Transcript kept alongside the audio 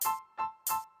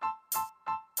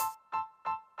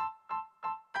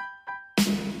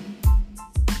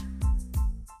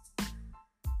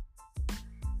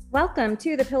Welcome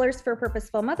to the Pillars for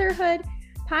Purposeful Motherhood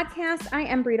podcast. I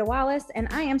am Brita Wallace, and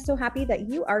I am so happy that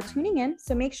you are tuning in.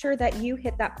 So make sure that you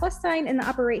hit that plus sign in the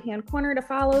upper right-hand corner to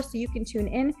follow so you can tune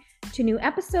in to new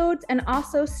episodes, and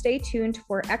also stay tuned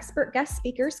for expert guest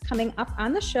speakers coming up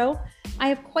on the show. I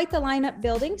have quite the lineup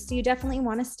building, so you definitely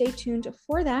want to stay tuned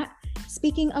for that.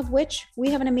 Speaking of which, we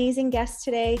have an amazing guest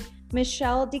today,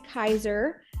 Michelle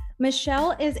DeKaiser.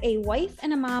 Michelle is a wife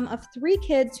and a mom of 3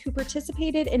 kids who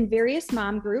participated in various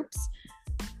mom groups,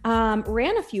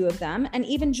 ran a few of them, and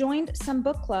even joined some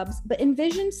book clubs, but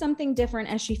envisioned something different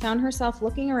as she found herself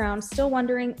looking around, still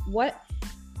wondering what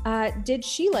did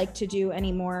she like to do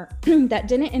anymore that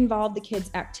didn't involve the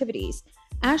kids' activities.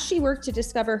 As she worked to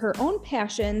discover her own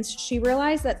passions, she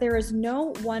realized that there is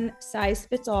no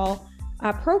one-size-fits-all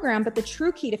program, but the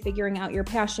true key to figuring out your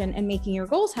passion and making your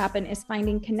goals happen is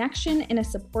finding connection in a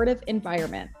supportive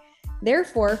environment.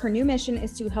 Therefore, her new mission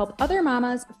is to help other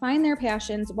mamas find their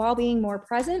passions while being more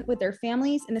present with their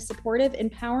families in a supportive,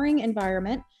 empowering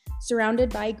environment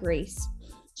surrounded by grace.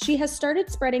 She has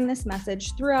started spreading this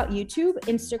message throughout YouTube,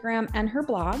 Instagram, and her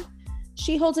blog.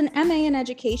 She holds an MA in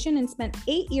education and spent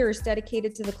 8 years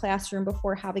dedicated to the classroom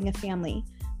before having a family.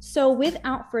 So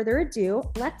without further ado,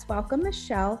 let's welcome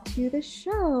Michelle to the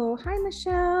show. Hi,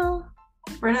 Michelle.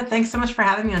 Brita, thanks so much for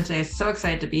having me on today. So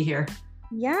excited to be here.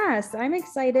 Yes, I'm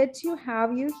excited to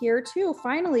have you here too.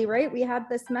 Finally, right? We had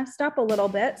this messed up a little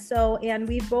bit. And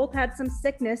we've both had some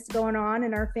sickness going on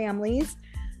in our families.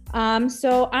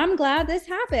 So I'm glad this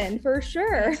happened for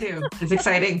sure. Me too. It's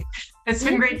exciting. It's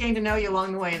been great getting to know you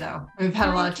along the way though. We've had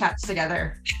a lot of chats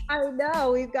together. I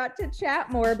know we've got to chat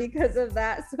more because of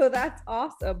that. So that's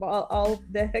awesome. All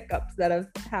the hiccups that have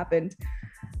happened.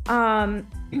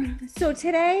 So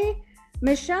today,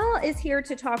 Michelle is here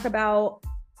to talk about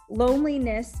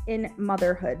loneliness in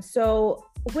motherhood. So,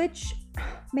 which,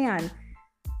 man,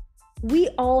 we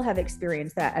all have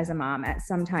experienced that as a mom at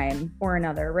some time or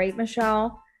another, right,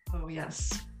 Michelle? Oh,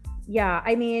 yes. Yeah.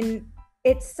 I mean,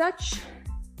 it's such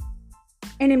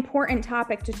an important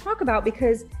topic to talk about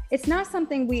because it's not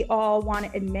something we all want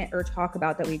to admit or talk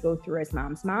about that we go through as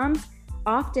moms. Moms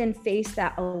often face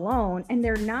that alone, and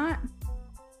they're not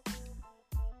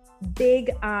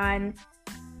big on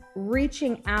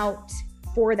reaching out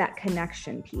for that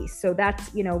connection piece. So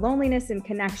that's, loneliness and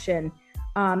connection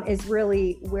is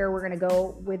really where we're going to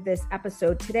go with this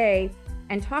episode today,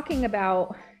 and talking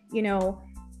about,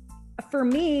 for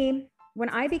me, when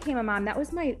I became a mom, that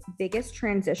was my biggest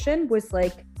transition, was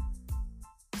like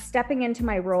stepping into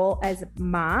my role as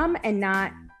mom and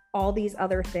not all these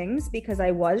other things, because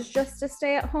I was just a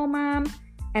stay-at-home mom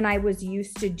and I was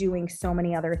used to doing so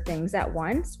many other things at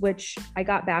once, which I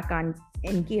got back on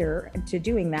in gear to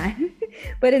doing that.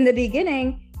 But in the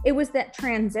beginning, it was that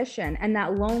transition and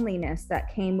that loneliness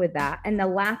that came with that, and the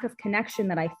lack of connection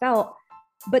that I felt.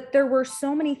 But there were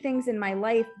so many things in my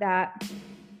life that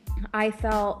I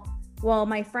felt, well,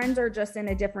 my friends are just in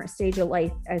a different stage of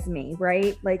life as me,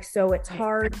 right? Like, so it's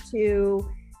hard to,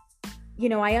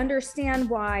 I understand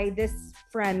why this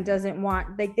friend doesn't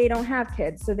want, like, they don't have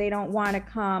kids, so they don't want to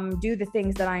come do the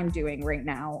things that I'm doing right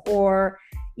now. Or,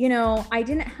 I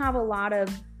didn't have a lot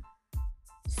of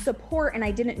support and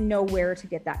I didn't know where to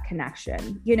get that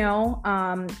connection,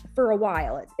 for a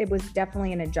while. It was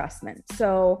definitely an adjustment.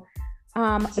 So,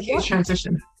 it's a huge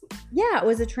transition. Yeah, it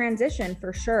was a transition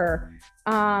for sure.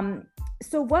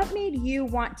 So what made you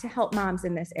want to help moms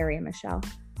in this area, Michelle?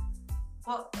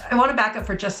 Well, I want to back up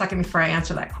for just a second before I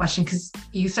answer that question, because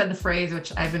you said the phrase,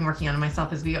 which I've been working on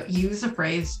myself, is we use the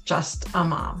phrase just a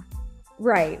mom.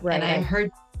 Right. And I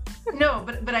heard, no,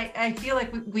 but I feel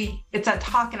like we it's that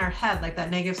talk in our head, like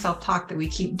that negative self-talk that we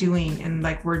keep doing, and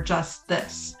like, we're just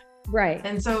this. Right.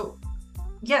 And so,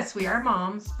 yes, we are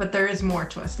moms, but there is more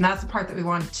to us. And that's the part that we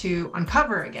want to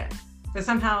uncover again. Because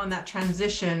somehow in that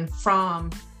transition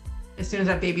from, as soon as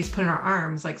that baby's put in our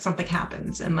arms, like something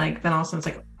happens. And like, then all of a sudden it's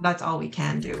like, that's all we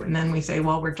can do. And then we say,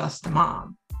 well, we're just a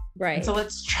mom. Right. And so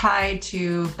let's try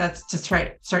to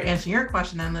start answering your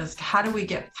question then, Liz. How do we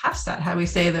get past that? How do we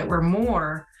say that we're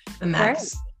more than that?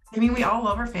 Right. I mean, we all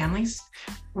love our families.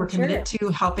 We're committed to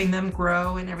helping them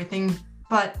grow and everything.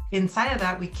 But inside of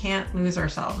that, we can't lose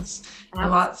ourselves.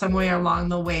 Somewhere along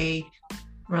the way,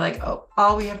 we're like, oh,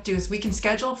 all we have to do is we can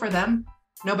schedule for them.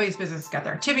 Nobody's business, got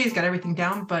their activities, got everything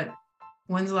down. But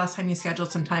when's the last time you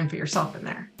scheduled some time for yourself in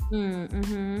there?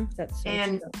 Mm-hmm. That's so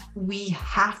true. We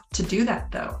have to do that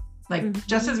though. Like,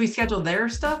 just as we schedule their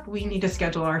stuff, we need to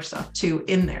schedule our stuff too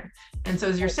in there. And so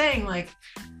as you're saying, like,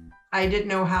 I didn't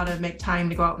know how to make time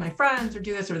to go out with my friends or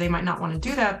do this, or they might not want to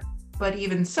do that. But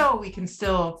even so, we can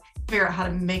still figure out how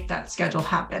to make that schedule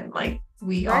happen. Like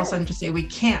we all of a sudden just say we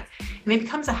can't, and it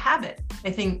becomes a habit.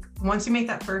 I think once you make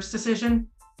that first decision,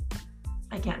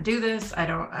 I can't do this, I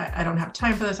don't have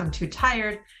time for this, I'm too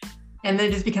tired, and then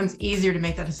it just becomes easier to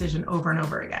make that decision over and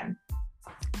over again.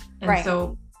 And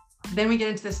so then we get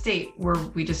into the state where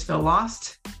we just feel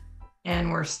lost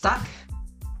and we're stuck,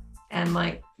 and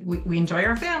like we enjoy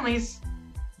our families,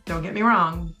 don't get me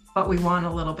wrong, but we want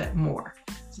a little bit more.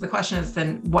 So the question is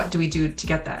then, what do we do to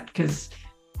get that? Because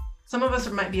some of us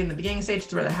might be in the beginning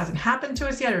stage where that hasn't happened to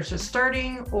us yet, or it's just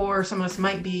starting, or some of us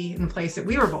might be in the place that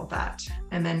we were both at,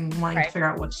 and then wanting to figure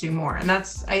out what to do more. And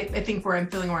that's, I think where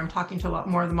I'm talking to a lot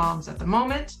more of the moms at the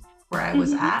moment where I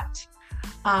was at.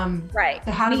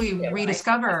 How do we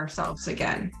rediscover ourselves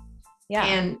again? Yeah.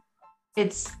 And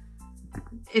it's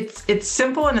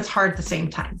simple and it's hard at the same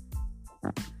time,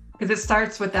 because it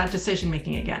starts with that decision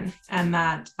making again. And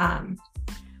that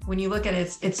when you look at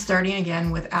it, it's starting again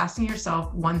with asking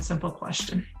yourself one simple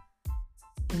question: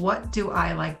 what do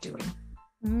I like doing?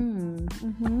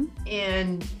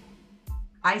 And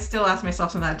I still ask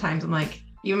myself some of that times. I'm like,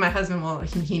 even my husband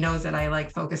he knows that I like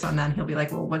focus on that, and he'll be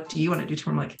like, well, what do you want to do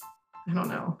tomorrow? I'm like, I don't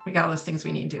know. We got all those things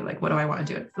we need to do. Like, what do I want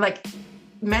to do? Like,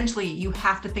 mentally, you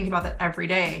have to think about that every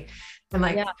day. And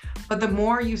like, but the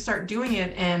more you start doing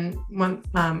it, and when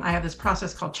I have this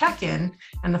process called check-in,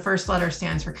 and the first letter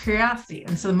stands for curiosity.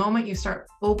 And so the moment you start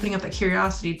opening up the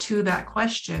curiosity to that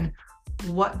question,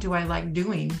 what do I like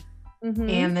doing?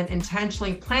 And then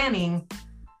intentionally planning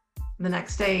the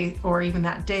next day, or even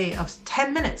that day, of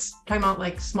 10 minutes, talking about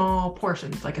like small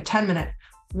portions, like a 10-minute,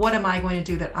 what am I going to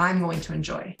do that I'm going to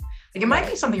enjoy? Like, it might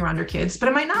be something around your kids, but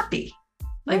it might not be.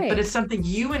 Like, but it's something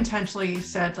you intentionally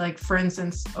said, like, for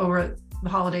instance, over the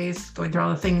holidays, going through all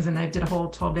the things, and I did a whole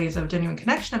 12 days of genuine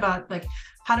connection about like,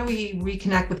 how do we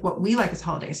reconnect with what we like as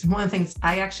holidays? And one of the things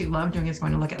I actually love doing is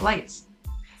going to look at lights.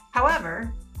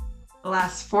 However, the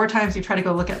last 4 times we try to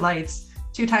go look at lights,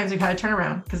 2 times we've had to turn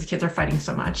around because the kids are fighting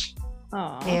so much.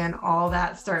 And all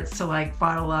that starts to like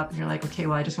bottle up, and you're like, okay,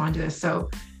 well, I just want to do this. So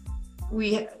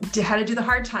we had to do the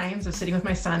hard times of sitting with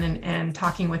my son and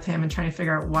talking with him and trying to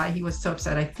figure out why he was so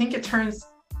upset. We think it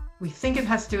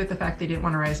has to do with the fact they didn't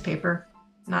want to write his paper.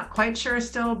 Not quite sure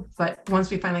still, but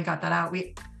once we finally got that out,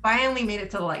 we finally made it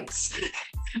to the lights.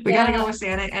 We got to go with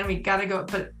Santa, and we got to go,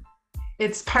 but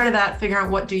it's part of that, figuring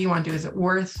out what do you want to do? Is it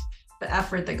worth the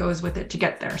effort that goes with it to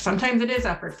get there? Sometimes it is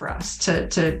effort for us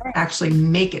to actually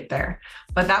make it there.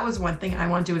 But that was one thing I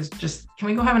want to do, is just, can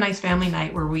we go have a nice family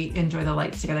night where we enjoy the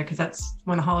lights together? Because that's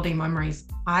one of the holiday memories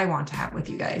I want to have with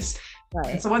you guys.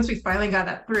 And so once we finally got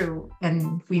that through,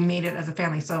 and we made it as a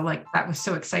family, so like that was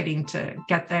so exciting to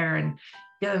get there and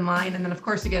get in line. And then of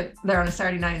course to get there on a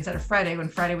Saturday night instead of Friday. When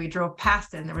Friday we drove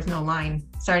past it and there was no line.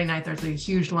 Saturday night there's a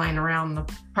huge line around the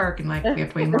park, and like we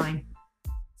have to wait in line.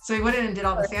 So we went in and did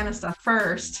all the Santa stuff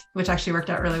first, which actually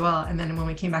worked out really well. And then when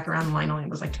we came back around, the line only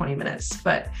was like 20 minutes.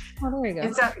 But there you go.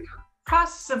 It's that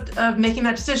process of making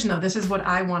that decision, though. This is what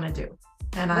I want to do,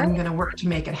 and I'm going to work to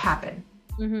make it happen.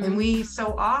 And we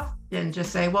so often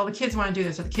just say, well, the kids want to do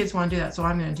this, or the kids want to do that, so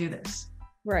I'm going to do this.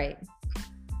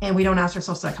 And we don't ask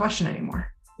ourselves that question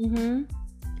anymore.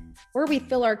 Or we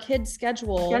fill our kids'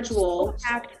 schedule so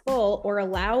packed full, or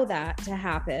allow that to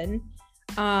happen.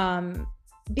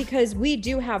 Because we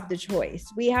do have the choice.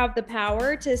 We have the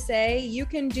power to say, you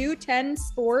can do 10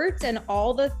 sports and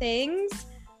all the things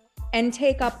and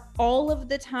take up all of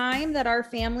the time that our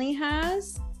family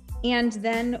has. And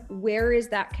then where is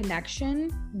that connection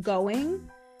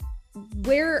going?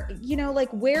 Where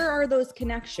are those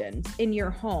connections in your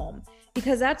home?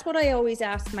 Because that's what I always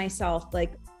ask myself.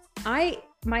 Like,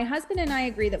 my husband and I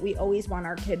agree that we always want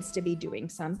our kids to be doing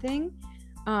something.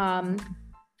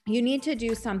 You need to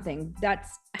do something. That's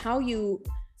how you,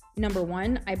 number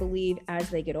one, I believe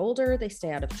as they get older, they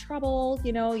stay out of trouble.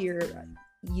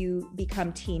 You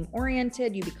become team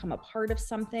oriented. You become a part of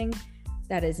something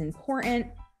that is important.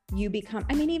 You become,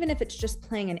 even if it's just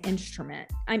playing an instrument,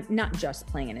 I'm not just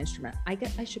playing an instrument.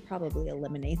 I should probably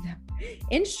eliminate them.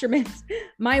 Instruments.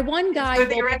 My one guy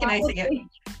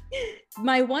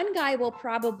will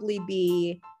probably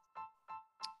be,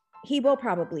 he will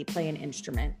probably play an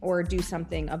instrument or do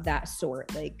something of that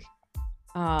sort, like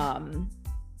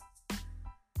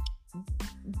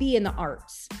be in the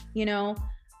arts,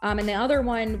 and the other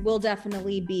one will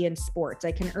definitely be in sports.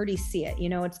 I can already see it,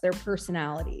 it's their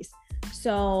personalities.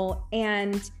 So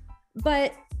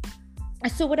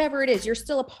whatever it is, you're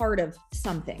still a part of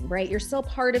something, right? You're still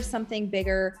part of something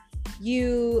bigger.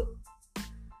 You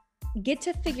get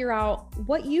to figure out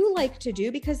what you like to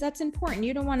do, because that's important.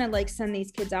 You don't want to like send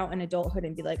these kids out in adulthood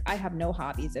and be like, I have no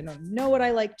hobbies. I don't know what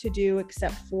I like to do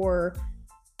except for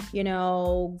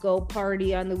go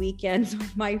party on the weekends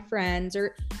with my friends,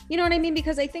 or, you know what I mean?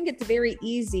 Because I think it's very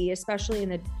easy, especially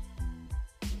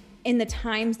in the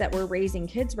times that we're raising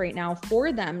kids right now,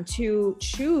 for them to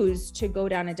choose to go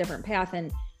down a different path.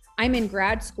 And I'm in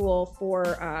grad school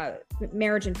for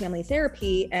marriage and family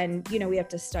therapy. And, we have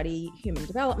to study human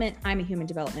development. I'm a human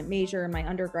development major in my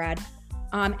undergrad.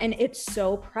 And it's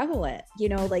so prevalent,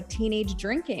 like teenage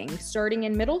drinking, starting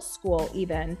in middle school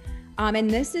even. And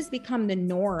this has become the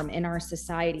norm in our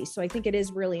society. So I think it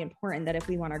is really important that if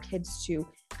we want our kids to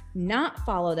not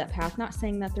follow that path, not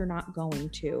saying that they're not going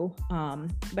to,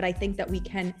 but I think that we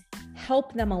can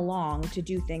help them along to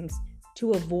do things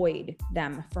to avoid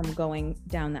them from going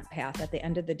down that path. At the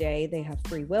end of the day, they have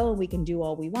free will. We can do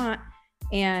all we want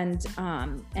and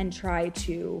try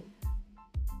to,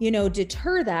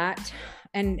 deter that.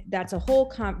 And that's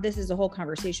this is a whole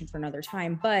conversation for another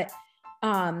time, but,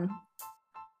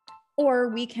 or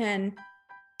we can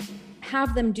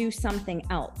have them do something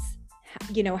else,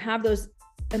 have those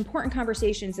important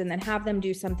conversations and then have them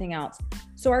do something else.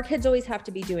 So our kids always have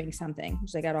to be doing something,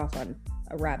 which I got off on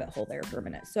a rabbit hole there for a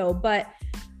minute. But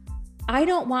I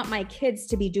don't want my kids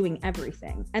to be doing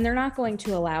everything, and they're not going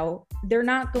to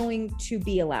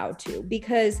be allowed to,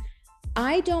 because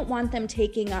I don't want them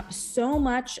taking up so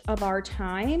much of our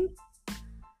time,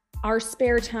 our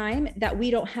spare time, that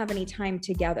we don't have any time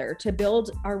together to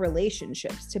build our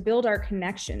relationships, to build our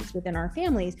connections within our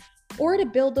families, or to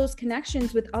build those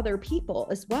connections with other people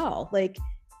as well. Like,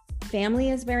 family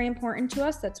is very important to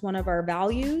us. That's one of our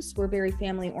values. We're very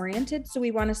family oriented. So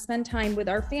we want to spend time with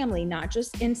our family, not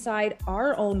just inside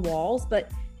our own walls,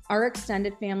 but our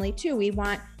extended family too. We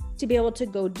want to be able to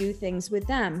go do things with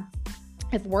them.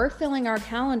 If we're filling our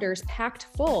calendars packed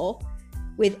full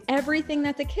with everything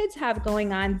that the kids have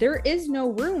going on, there is no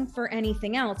room for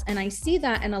anything else. And I see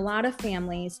that in a lot of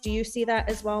families. Do you see that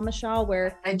as well, Michelle?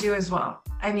 Where I do as well.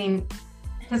 I mean,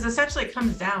 because essentially it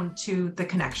comes down to the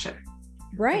connection.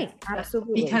 Right.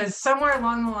 Absolutely. Because somewhere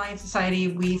along the line, society,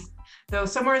 we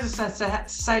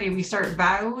start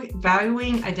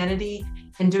valuing identity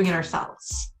and doing it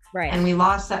ourselves. Right. And we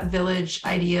lost that village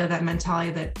idea, that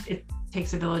mentality that it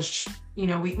takes a village.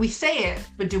 We say it,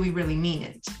 but do we really mean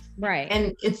it? Right.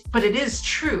 And but it is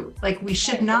true. Like, we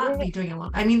should not be doing it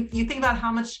alone. I mean, you think about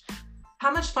how much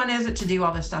fun is it to do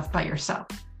all this stuff by yourself?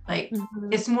 Like,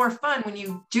 It's more fun when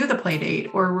you do the play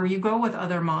date, or where you go with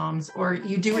other moms, or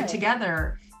you do it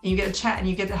together and you get to chat and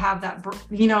you get to have that,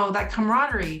 that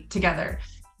camaraderie together.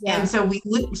 Yeah. And so we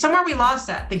lost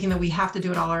that, thinking that we have to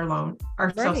do it all alone.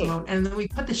 And then we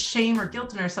put the shame or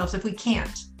guilt in ourselves if we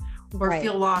can't, or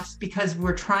feel lost because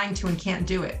we're trying to and can't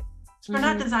do it. So we're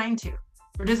not designed to.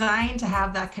 We're designed to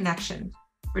have that connection.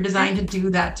 We're designed to do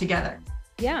that together.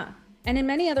 Yeah. And in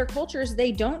many other cultures,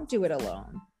 they don't do it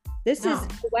alone. This is a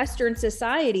Western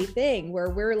society thing where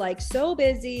we're like so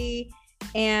busy,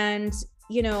 and,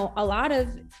 a lot of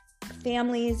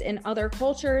families in other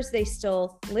cultures, they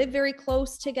still live very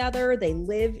close together. They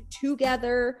live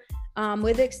together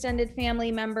with extended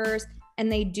family members,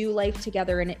 and they do life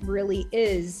together. And it really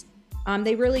is,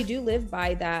 they really do live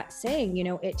by that saying,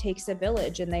 it takes a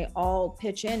village, and they all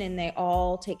pitch in and they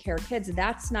all take care of kids.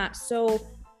 That's not so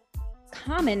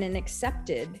common and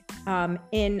accepted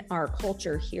in our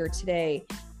culture here today,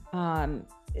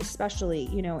 especially,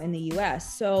 in the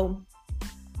US. So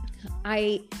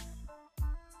I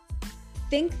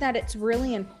think that it's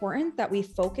really important that we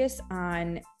focus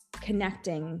on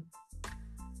connecting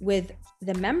with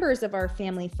the members of our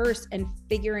family first, and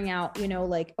figuring out,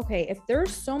 okay, if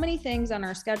there's so many things on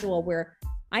our schedule where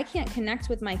I can't connect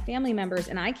with my family members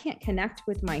and I can't connect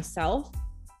with myself,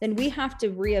 then we have to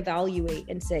reevaluate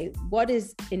and say, what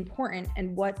is important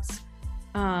and what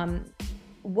can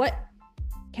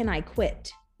I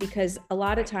quit? Because a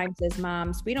lot of times as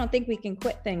moms, we don't think we can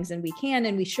quit things, and we can,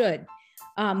 and we should.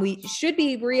 We should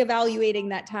be reevaluating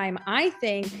that time, I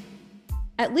think,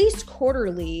 at least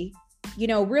quarterly,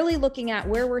 really looking at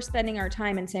where we're spending our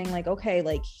time and saying, like, okay,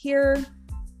 like, here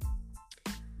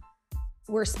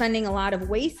we're spending a lot of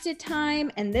wasted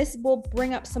time, and this will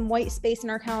bring up some white space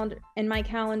in my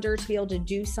calendar to be able to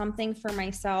do something for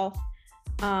myself,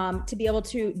 to be able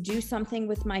to do something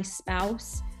with my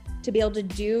spouse, to be able to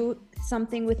do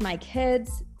something with my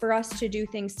kids, for us to do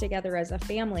things together as a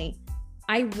family.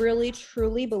 I really,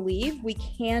 truly believe we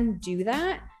can do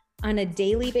that on a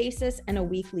daily basis and a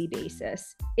weekly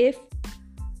basis,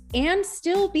 and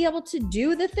still be able to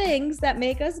do the things that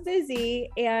make us busy.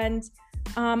 And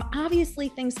obviously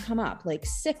things come up, like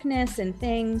sickness and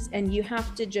things, and you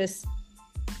have to just,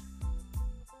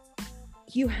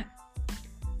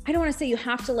 I don't want to say you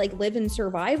have to like live in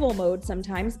survival mode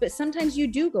sometimes, but sometimes you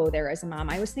do go there as a mom.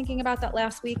 I was thinking about that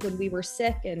last week when we were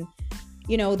sick, and,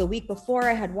 you know, the week before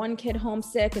I had one kid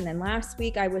homesick, and then last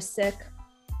week I was sick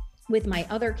with my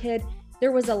other kid.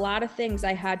 There was a lot of things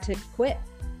I had to quit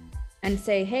and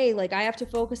say, hey, like I have to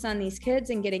focus on these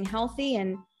kids and getting healthy.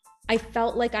 And I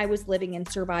felt like I was living in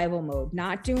survival mode,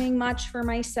 not doing much for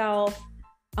myself,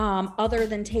 other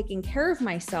than taking care of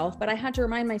myself. But I had to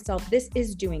remind myself, this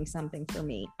is doing something for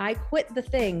me. I quit the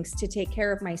things to take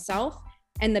care of myself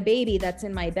and the baby that's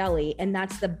in my belly. And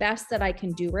that's the best that I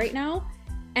can do right now.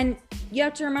 And you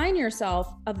have to remind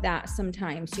yourself of that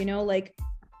sometimes, you know, like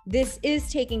this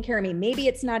is taking care of me. Maybe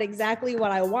it's not exactly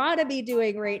what I want to be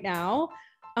doing right now.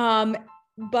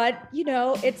 But you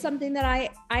know, it's something that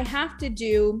I have to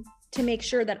do to make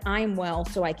sure that I'm well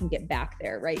so I can get back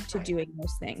there, right? To doing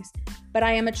those things. But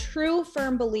I am a true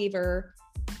firm believer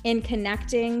in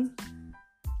connecting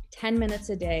 10 minutes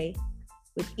a day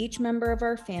with each member of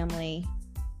our family.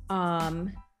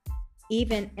 And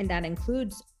that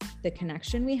includes the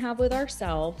connection we have with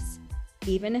ourselves.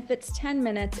 Even if it's 10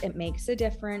 minutes, it makes a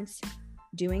difference.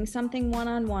 Doing something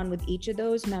one-on-one with each of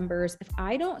those members. If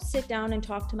I don't sit down and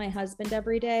talk to my husband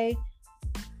every day,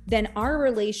 then our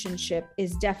relationship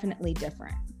is definitely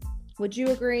different. Would you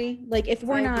agree? Like if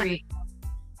we're not,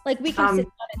 like we can sit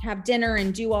down and have dinner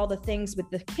and do all the things with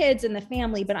the kids and the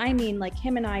family, but I mean like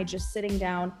him and I just sitting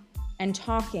down and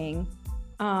talking.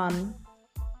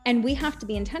 And we have to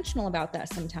be intentional about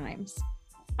that sometimes.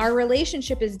 Our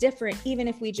relationship is different even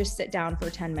if we just sit down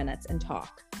for 10 minutes and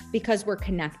talk, because we're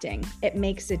connecting. It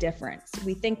makes a difference.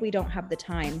 We think we don't have the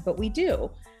time, but we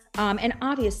do. And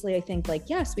obviously I think like,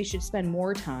 yes, we should spend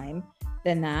more time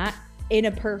than that in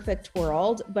a perfect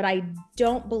world, but I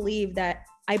don't believe that.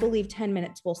 I believe 10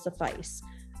 minutes will suffice,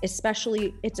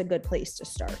 especially it's a good place to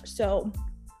start. So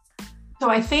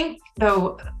I think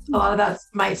though, a lot of that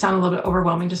might sound a little bit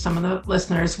overwhelming to some of the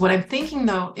listeners. What I'm thinking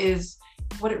though is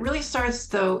what it really starts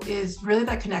though is really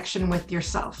that connection with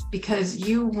yourself, because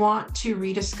you want to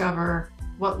rediscover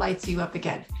what lights you up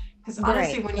again. Because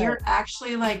honestly, when you're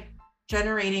actually like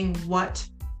generating what,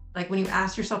 like when you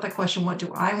ask yourself that question, what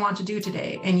do I want to do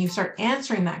today? And you start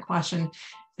answering that question,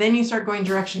 then you start going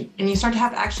direction and you start to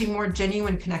have actually more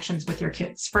genuine connections with your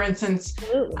kids. For instance,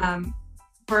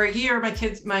 for a year,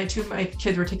 two of my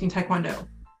kids were taking Taekwondo.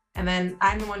 And then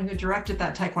I'm the one who directed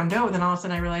that Taekwondo. And then all of a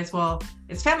sudden I realized, well,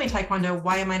 it's family Taekwondo.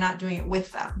 Why am I not doing it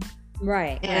with them?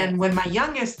 Right. And when my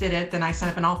youngest did it, then I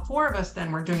signed up and all four of us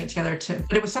then were doing it together too.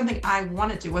 But it was something I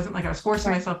wanted to. It wasn't like I was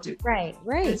forcing myself to. Right.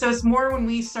 And so it's more when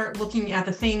we start looking at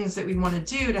the things that we want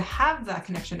to do to have that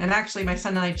connection. And actually my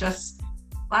son and I just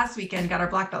last weekend got our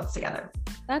black belts together.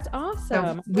 That's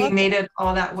awesome. So we made it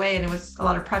all that way. And it was a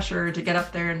lot of pressure to get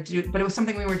up there and do, but it was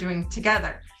something we were doing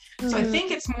together. So I think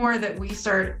it's more that we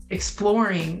start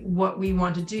exploring what we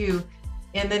want to do.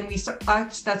 And then we start,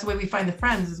 that's the way we find the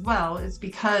friends as well, is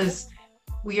because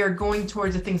we are going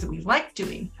towards the things that we like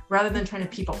doing rather than trying to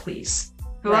people please.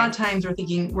 A lot of times we're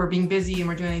thinking we're being busy and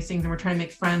we're doing these things and we're trying to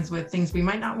make friends with things we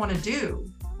might not want to do.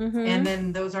 And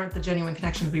then those aren't the genuine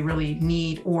connections we really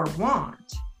need or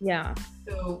want. Yeah.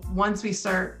 So once we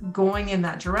start going in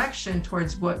that direction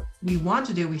towards what we want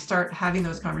to do, we start having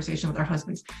those conversations with our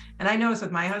husbands. And I notice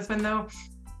with my husband though,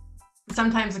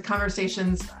 sometimes the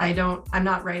conversations I'm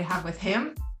not ready to have with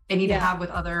him, I need to have with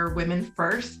other women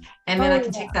first. And then I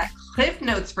can take that Cliff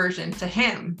Notes version to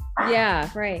him.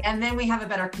 Yeah, right. And then we have a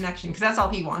better connection because that's all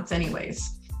he wants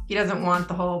anyways. He doesn't want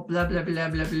the whole blah, blah, blah,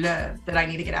 blah, blah that I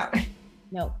need to get out.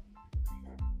 No.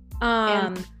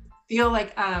 And feel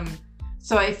like,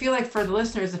 so I feel like for the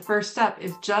listeners, the first step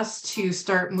is just to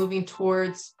start moving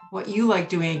towards what you like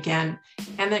doing again,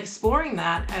 and then exploring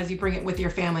that as you bring it with your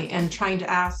family and trying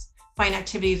to find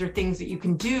activities or things that you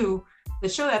can do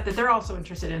that show that they're also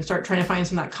interested in, start trying to find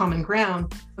some of that common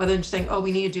ground rather than just saying, oh,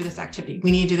 we need to do this activity.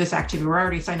 We need to do this activity. We're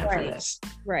already signed up for this.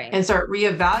 Right. And start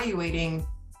reevaluating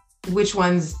which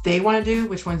ones they want to do,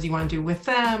 which ones you want to do with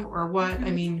them or what.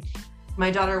 I mean, my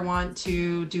daughter wanted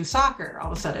to do soccer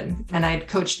all of a sudden. And I'd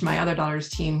coached my other daughter's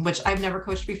team, which I've never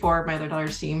coached before, my other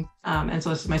daughter's team. And so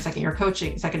this is my second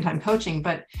time coaching,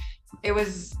 but it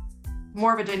was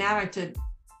more of a dynamic to,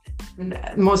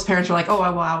 most parents are like, oh,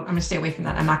 well, I'm going to stay away from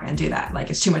that. I'm not going to do that. Like,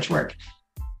 it's too much work.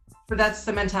 But that's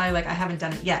the mentality, like, I haven't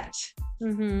done it yet.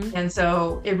 And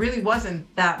so it really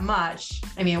wasn't that much.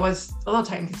 I mean, it was a little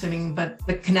time consuming, but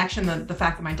the connection, the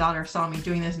fact that my daughter saw me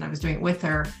doing this and I was doing it with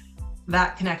her,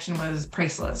 that connection was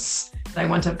priceless. I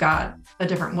wouldn't have got a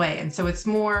different way. And so it's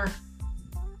more,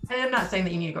 and I'm not saying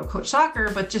that you need to go coach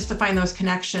soccer, but just to find those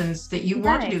connections that you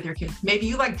want to do with your kids. Maybe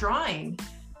you like drawing.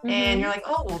 and you're like,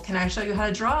 oh, well, can I show you how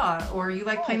to draw? Or you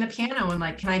like playing the piano and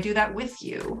like, can I do that with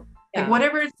you? Like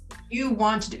whatever you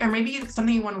want to do, or maybe it's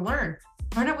something you want to learn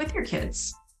it with your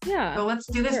kids. Yeah. So let's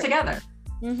do this together.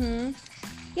 Yeah.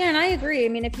 And I agree. I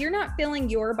mean, if you're not filling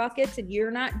your buckets and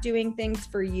you're not doing things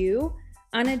for you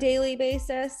on a daily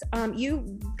basis,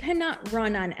 you cannot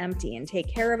run on empty and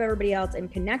take care of everybody else and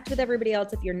connect with everybody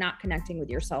else if you're not connecting with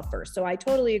yourself first. So I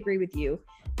totally agree with you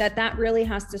that really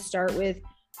has to start with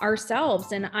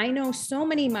ourselves. And I know so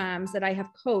many moms that I have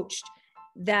coached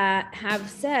that have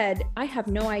said, I have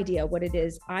no idea what it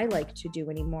is I like to do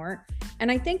anymore.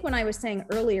 And I think when I was saying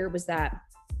earlier was that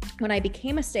when I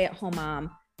became a stay-at-home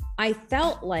mom, I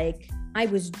felt like I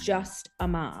was just a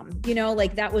mom,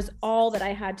 like that was all that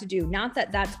I had to do. Not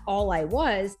that that's all I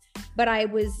was, but I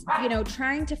was,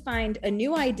 trying to find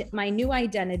my new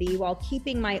identity while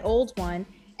keeping my old one.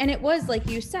 And it was, like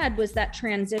you said, was that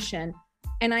transition.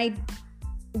 And I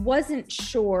wasn't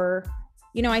sure,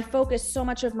 I focused so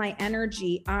much of my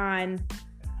energy on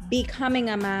becoming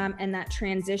a mom and that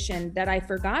transition that I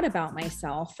forgot about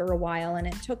myself for a while. And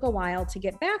it took a while to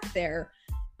get back there.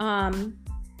 And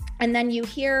then you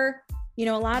hear,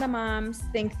 a lot of moms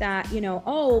think that,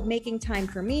 oh, making time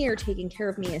for me or taking care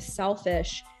of me is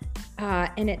selfish.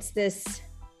 And it's this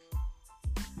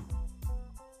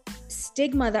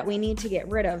stigma that we need to get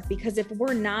rid of, because if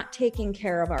we're not taking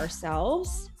care of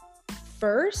ourselves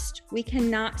first, we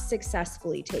cannot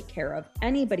successfully take care of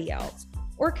anybody else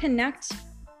or connect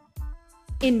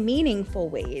in meaningful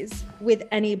ways with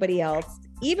anybody else,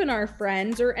 even our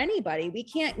friends or anybody. We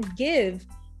can't give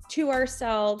to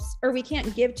ourselves, or we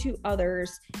can't give to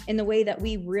others in the way that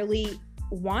we really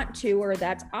want to, or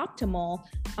that's optimal,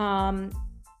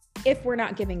 if we're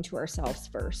not giving to ourselves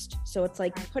first. So it's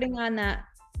like putting on that,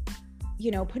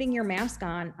 putting your mask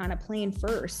on a plane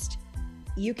first.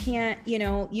 You can't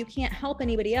help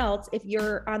anybody else if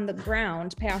you're on the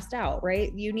ground passed out,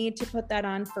 right? You need to put that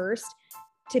on first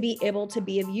to be able to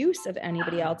be of use of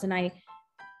anybody else. And I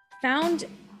found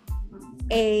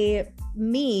a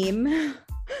meme,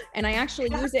 and I actually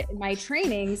use it in my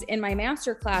trainings, in my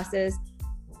master classes,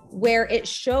 where it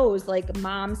shows like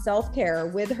mom self-care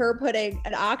with her putting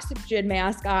an oxygen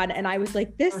mask on. And I was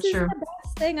like, this is the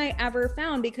best thing I ever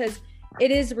found, because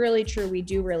it is really true. We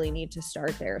do really need to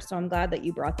start there. So I'm glad that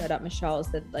you brought that up, Michelle, is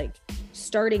that like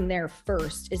starting there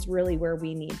first is really where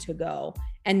we need to go.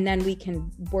 And then we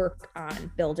can work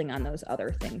on building on those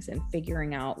other things and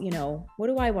figuring out, what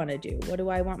do I want to do? What do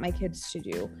I want my kids to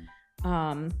do?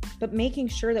 But making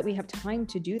sure that we have time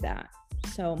to do that.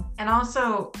 So, and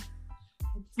also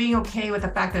being okay with the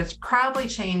fact that it's probably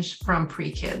changed from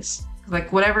pre-kids.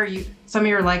 Like whatever some of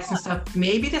your likes and stuff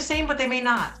may be the same, but they may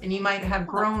not. And you might have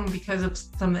grown because of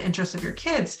some of the interests of your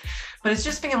kids, but it's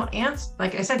just being able to answer,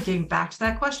 like I said, getting back to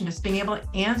that question, just being able to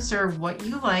answer what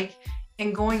you like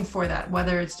and going for that,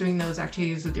 whether it's doing those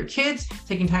activities with your kids,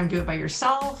 taking time to do it by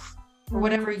yourself, or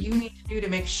whatever you need to do to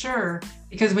make sure,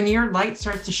 because when your light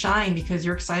starts to shine because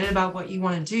you're excited about what you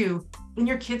want to do, then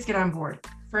your kids get on board.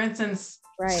 For instance,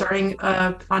 starting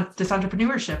on this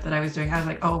entrepreneurship that I was doing, I was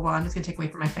like, oh, well, I'm just gonna take away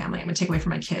from my family. I'm gonna take away from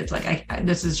my kids. Like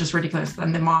this is just ridiculous.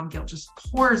 And the mom guilt just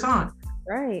pours on.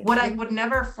 Right. What I would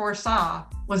never foresaw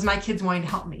was my kids wanting to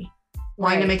help me,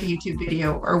 wanting to make a YouTube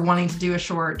video, or wanting to do a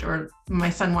short, or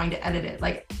my son wanting to edit it.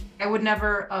 Like I would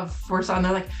never have foresaw. And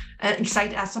they're like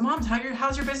excited to ask the moms,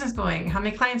 how's your business going? How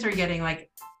many clients are you getting? Like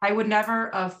I would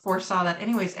never have foresaw that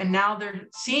anyways. And now they're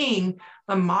seeing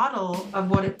the model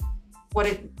of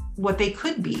what they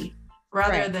could be,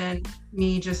 rather than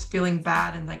me just feeling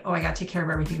bad and like, oh, I got to take care of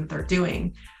everything that they're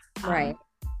doing. Right.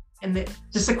 And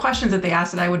just the questions that they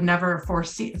asked that I would never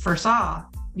foresaw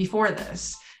before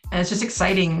this. And it's just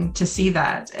exciting to see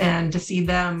that and to see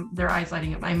their eyes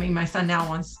lighting up. I mean, my son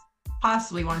now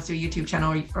possibly wants to do a YouTube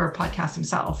channel or a podcast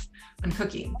himself on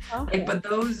cooking. Okay. But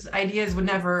those ideas would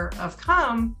never have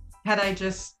come had I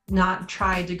just not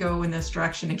tried to go in this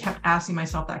direction and kept asking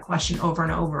myself that question over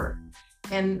and over.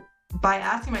 And by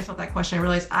asking myself that question, I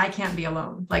realized I can't be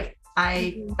alone. Like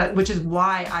which is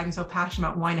why I'm so passionate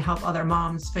about wanting to help other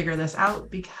moms figure this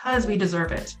out, because we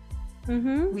deserve it.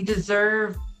 Mm-hmm. We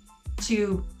deserve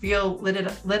to feel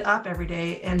lit up every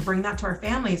day and bring that to our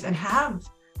families, and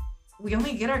we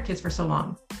only get our kids for so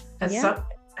long.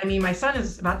 My son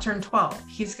is about to turn 12.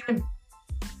 He's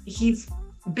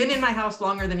been in my house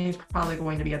longer than he's probably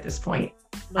going to be at this point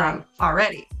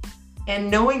already.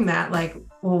 And knowing that, like,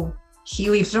 well,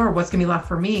 he leaves the door, what's gonna be left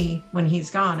for me when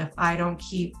he's gone if I don't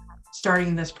keep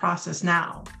starting this process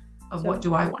now of what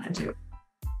do I want to do?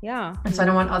 Yeah. And so I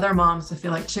don't want other moms to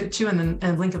feel like two and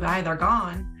then blink of the eye, they're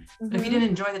gone. Mm-hmm. But if you didn't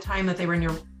enjoy the time that they were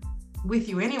with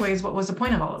you anyways, what was the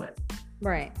point of all of it?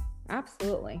 Right.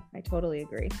 Absolutely. I totally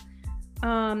agree.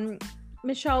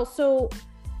 Michelle, so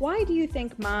why do you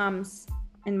think moms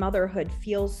and motherhood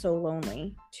feels so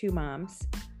lonely to moms?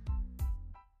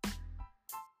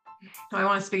 I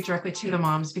want to speak directly to the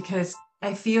moms because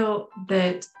I feel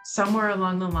that somewhere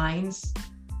along the lines,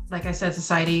 like I said,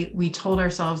 society, we told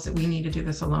ourselves that we need to do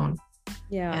this alone.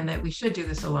 Yeah. And that we should do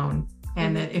this alone.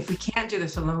 And that if we can't do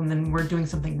this alone, then we're doing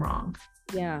something wrong.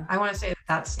 Yeah. I want to say that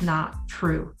that's not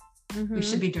true. We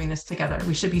should be doing this together.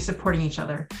 We should be supporting each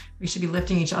other. We should be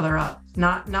lifting each other up,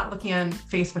 not looking on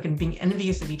Facebook and being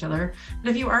envious of each other.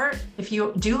 But if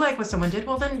you do like what someone did,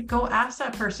 well, then go ask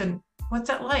that person, what's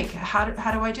that like? How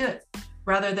do I do it?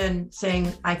 Rather than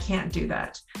saying, I can't do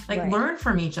that. Like learn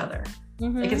from each other.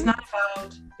 Like it's not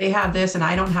about they have this and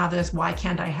I don't have this. Why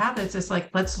can't I have this? It's like,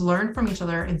 let's learn from each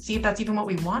other and see if that's even what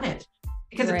we wanted.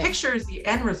 Because the picture is the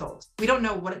end result. We don't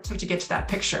know what it took to get to that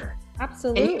picture.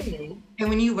 Absolutely. And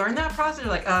when you learn that process,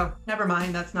 you're like, oh, never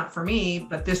mind, that's not for me,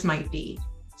 but this might be.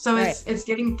 So it's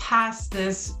getting past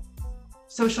this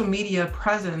social media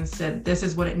presence that this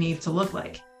is what it needs to look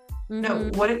like. No,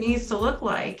 what it needs to look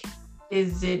like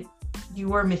is that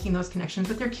you are making those connections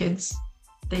with your kids,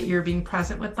 that you're being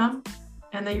present with them,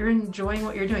 and that you're enjoying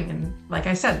what you're doing. And like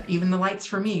I said, even the lights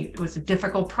for me, it was a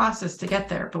difficult process to get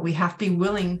there, but we have to be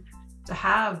willing to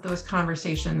have those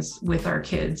conversations with our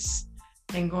kids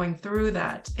and going through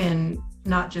that and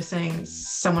not just saying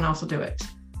someone else will do it.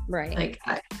 Right. Like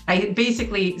I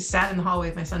basically sat in the hallway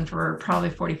with my son for probably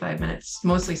 45 minutes,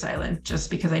 mostly silent, just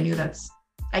because I knew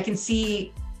I can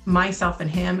see myself and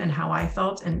him and how I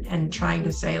felt and trying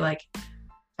to say like,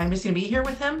 I'm just going to be here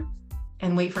with him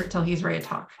and wait for it till he's ready to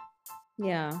talk.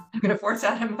 Yeah. I'm going to force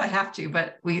at him if I have to,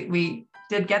 but we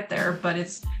did get there, but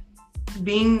it's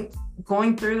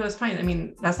going through those times. I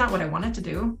mean, that's not what I wanted to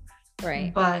do.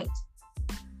 Right. But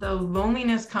the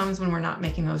loneliness comes when we're not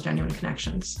making those genuine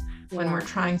connections, when we're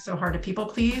trying so hard to people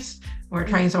please, when we're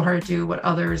trying so hard to do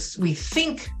we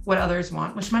think what others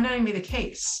want, which might not even be the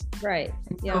case. Right.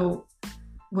 Yeah. So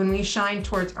when we shine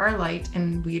towards our light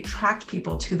and we attract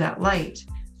people to that light,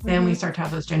 then we start to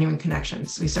have those genuine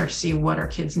connections. We start to see what our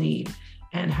kids need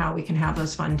and how we can have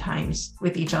those fun times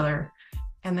with each other.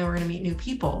 And then we're going to meet new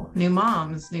people, new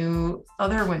moms, new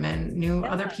other women, new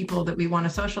other people that we want to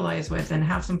socialize with and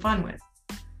have some fun with.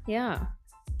 Yeah.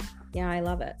 Yeah, I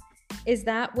love it. Is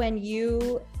that when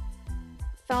you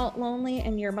felt lonely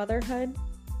in your motherhood?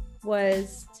 For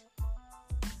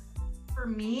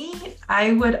me,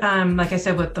 I would, like I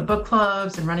said, with the book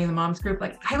clubs and running the moms group,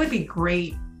 like I would be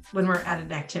great when we're at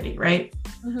an activity, right?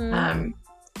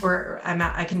 Where I'm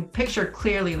at, I can picture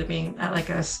clearly being at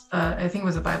like I think it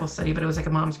was a Bible study, but it was like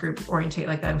a mom's group orientate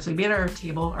like that. And so we'd be at our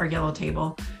table, our yellow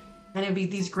table, and it'd be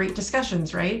these great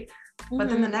discussions, right? But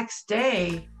then the next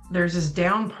day, there's this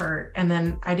down part, and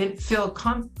then I didn't feel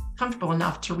comfortable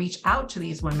enough to reach out to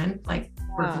these women. Like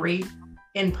we're great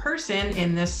in person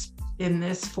in this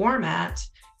format.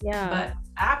 Yeah. But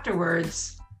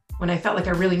afterwards, when I felt like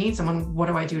I really need someone, what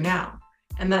do I do now?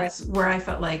 And that's where I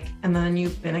felt like, and then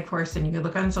of course, and you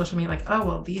look on social media like, oh,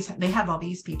 well, they have all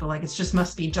these people. Like,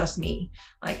 must be just me.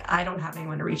 Like, I don't have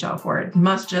anyone to reach out for. It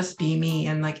must just be me.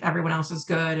 And like, everyone else is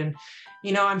good. And,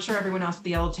 I'm sure everyone else at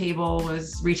the yellow table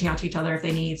was reaching out to each other if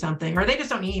they need something, or they just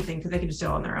don't need anything because they can just do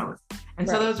it on their own. And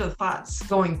so those are the thoughts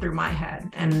going through my head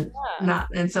and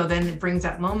so then it brings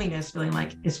that loneliness feeling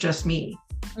like it's just me.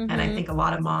 And I think a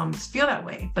lot of moms feel that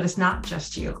way, but it's not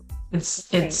just you.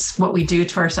 It's what we do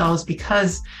to ourselves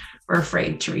because we're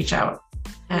afraid to reach out.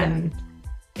 And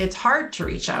it's hard to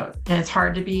reach out, and it's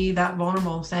hard to be that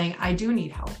vulnerable saying, I do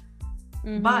need help.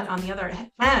 But on the other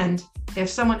hand, if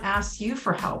someone asks you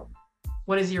for help,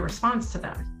 what is your response to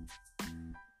them?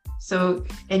 So,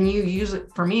 and you usually,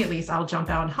 for me at least, I'll jump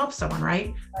out and help someone,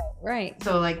 right? Right.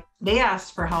 So like they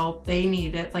asked for help, they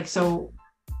need it. Like, so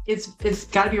it's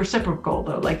got to be reciprocal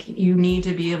though. Like you need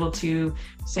to be able to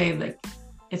say like,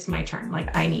 it's my turn.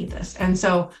 Like I need this. And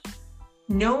so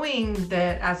knowing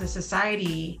that as a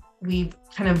society, we've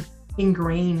kind of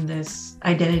ingrained this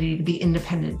identity to be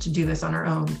independent, to do this on our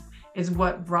own, is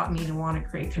what brought me to want to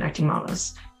create Connecting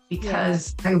Mamas,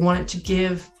 because I wanted to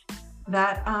give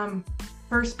that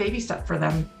first baby step for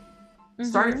them,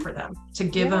 start it for them, to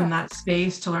give them that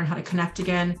space to learn how to connect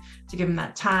again, to give them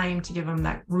that time, to give them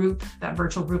that group, that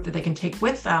virtual group that they can take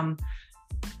with them,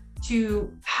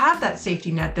 to have that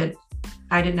safety net that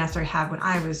I didn't necessarily have when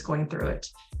I was going through it,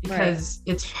 because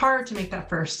it's hard to make that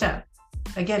first step.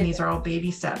 Again, these are all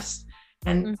baby steps.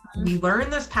 And we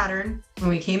learned this pattern when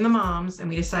we became the moms and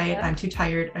we decided, I'm too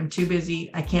tired, I'm too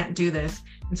busy, I can't do this.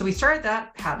 And so we started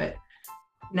that habit.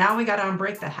 Now we got to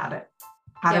unbreak that habit.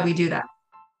 How do we do that?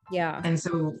 Yeah. And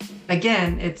so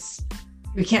again, it's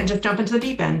we can't just jump into the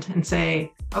deep end and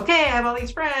say, okay, I have all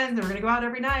these friends and we're going to go out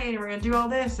every night and we're going to do all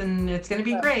this and it's going to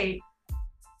be great.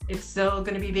 It's still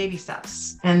going to be baby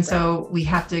steps. And so we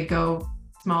have to go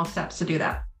small steps to do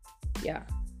that. Yeah,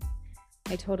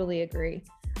 I totally agree.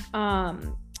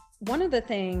 One of the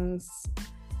things,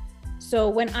 so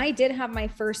when I did have my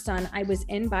first son, I was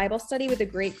in Bible study with a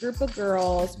great group of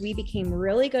girls. We became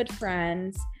really good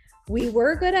friends. We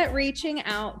were good at reaching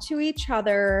out to each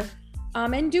other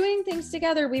and doing things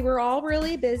together. We were all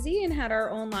really busy and had our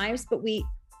own lives, but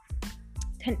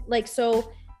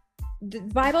so the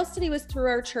Bible study was through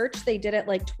our church. They did it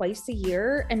like twice a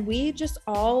year, and we just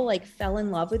all like fell in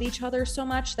love with each other so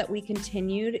much that we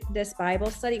continued this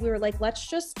Bible study. We were like, let's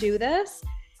just do this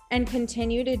and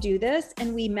continue to do this.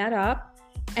 And we met up,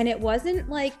 and it wasn't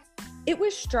like, it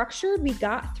was structured. We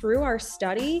got through our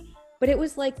study, but it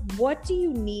was like, what do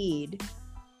you need?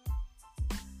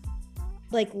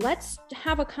 Like, let's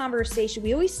have a conversation.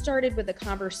 We always started with a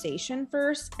conversation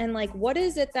first. And like, what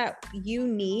is it that you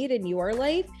need in your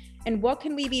life? And what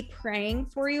can we be praying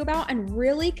for you about? And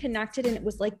really connected. And it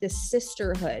was like this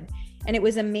sisterhood, and it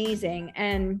was amazing.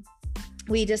 And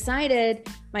we decided,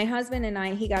 my husband and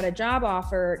I, he got a job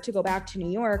offer to go back to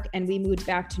New York, and we moved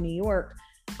back to New York.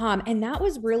 And that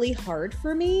was really hard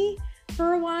for me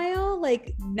for a while,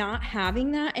 like not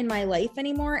having that in my life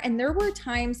anymore. And there were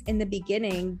times in the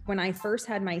beginning when I first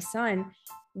had my son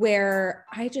where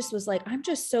I just was like, I'm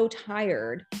just so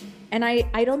tired. And I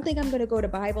don't think I'm going to go to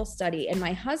Bible study. And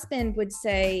my husband would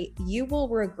say, you will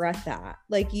regret that.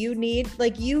 Like you need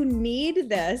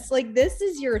this, like, this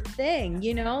is your thing,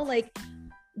 like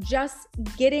just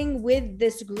getting with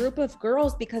this group of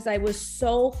girls, because I was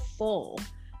so full,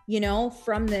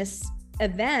 from this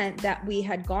event that we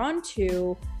had gone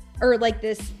to, or like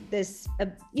this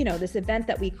event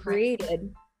that we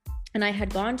created and I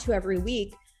had gone to every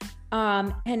week.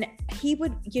 And he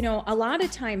would, a lot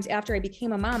of times after I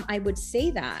became a mom, I would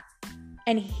say that,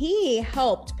 and he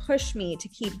helped push me to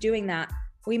keep doing that.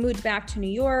 We moved back to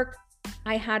New York.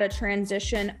 I had a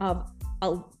transition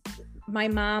my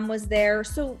mom was there.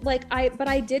 So like but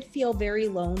I did feel very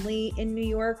lonely in New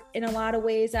York in a lot of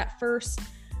ways at first.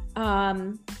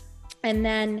 And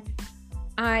then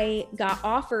I got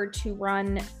offered to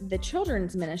run the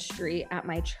children's ministry at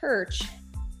my church,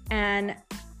 and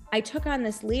I took on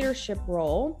this leadership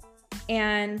role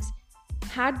and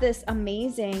had this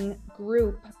amazing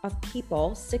group of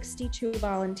people, 62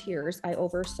 volunteers I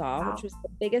oversaw, which was the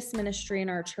biggest ministry in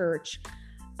our church.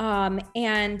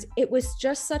 And it was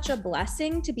just such a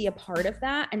blessing to be a part of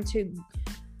that and to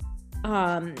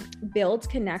build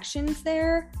connections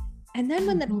there. And then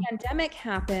when the pandemic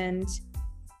happened,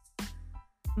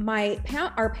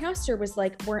 our pastor was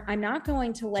like, I'm not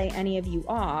going to lay any of you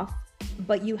off,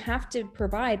 but you have to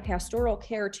provide pastoral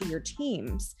care to your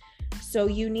teams. So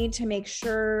you need to make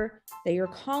sure that you're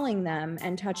calling them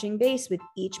and touching base with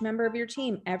each member of your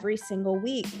team every single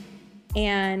week,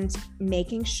 and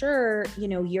making sure,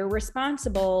 you're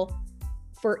responsible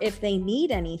for if they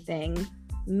need anything,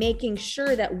 making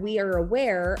sure that we are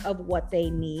aware of what they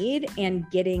need and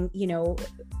getting,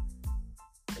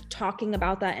 talking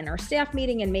about that in our staff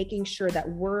meeting and making sure that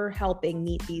we're helping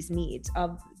meet these needs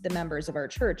of the members of our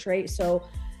church, right? So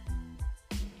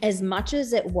as much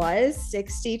as it was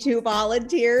 62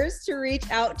 volunteers to reach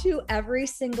out to every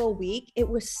single week, it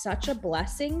was such a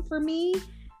blessing for me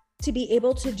to be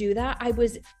able to do that.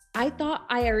 I thought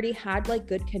I already had like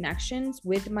good connections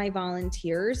with my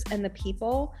volunteers and the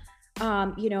people,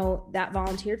 that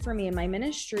volunteered for me in my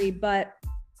ministry, but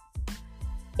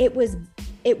it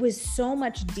was so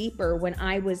much deeper when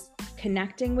I was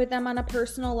connecting with them on a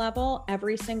personal level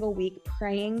every single week,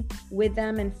 praying with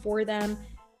them and for them,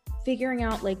 figuring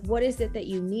out like, what is it that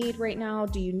you need right now?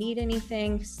 Do you need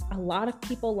anything? A lot of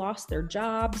people lost their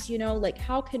jobs, like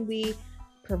how can we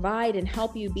provide and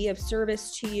help you, be of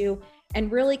service to you,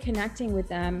 and really connecting with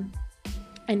them.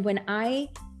 And when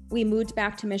we moved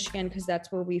back to Michigan, because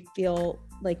that's where we feel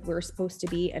like we're supposed to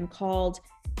be and called.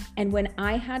 And when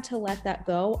I had to let that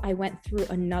go, I went through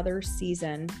another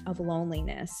season of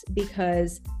loneliness,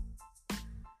 because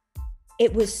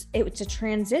it was a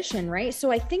transition, right? So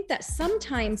I think that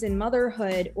sometimes in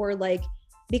motherhood, or like,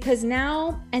 because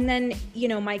now, and then,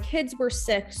 my kids were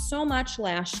sick so much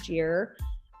last year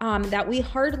that we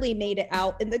hardly made it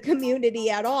out in the community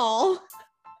at all.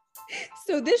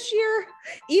 So this year,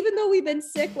 even though we've been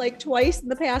sick like twice in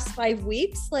the past 5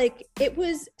 weeks, like it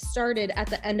was started at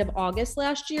the end of August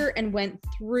last year and went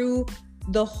through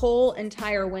the whole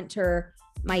entire winter.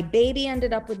 My baby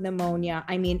ended up with pneumonia.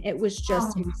 I mean, it was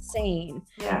just insane.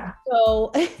 Yeah.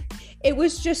 So it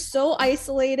was just so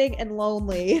isolating and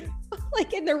lonely.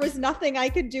 Like, and there was nothing I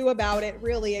could do about it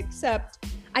really, except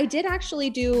I did actually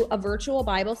do a virtual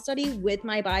Bible study with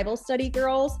my Bible study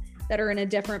girls that are in a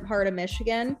different part of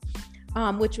Michigan,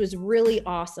 which was really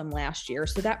awesome last year.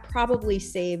 So that probably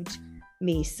saved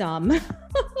me some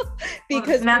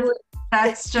because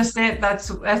that's just it.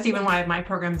 That's even why my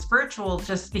program is virtual,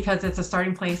 just because it's a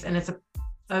starting place and it's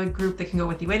a group that can go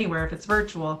with you anywhere if it's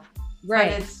virtual.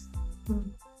 Right.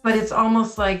 But it's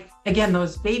almost like, again,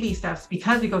 those baby steps,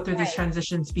 because we go through these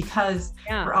transitions, because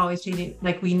we're always changing,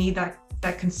 like we need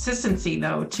that consistency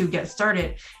though to get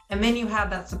started. And then you have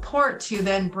that support to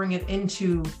then bring it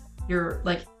into your,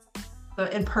 like,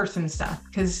 the in-person stuff,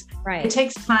 because it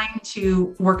takes time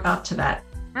to work up to that.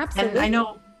 Absolutely. And I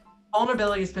know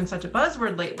vulnerability has been such a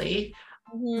buzzword lately,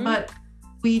 but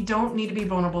we don't need to be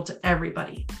vulnerable to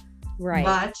everybody. Right.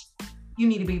 But you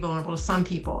need to be vulnerable to some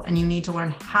people, and you need to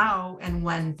learn how and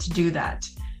when to do that.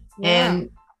 And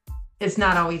it's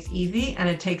not always easy, and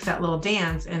it takes that little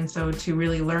dance. And so to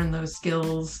really learn those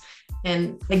skills,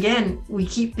 and again, we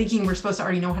keep thinking we're supposed to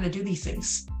already know how to do these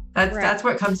things. That's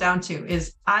what it comes down to,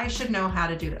 is I should know how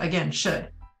to do it. Again,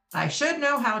 I should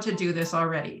know how to do this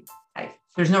already.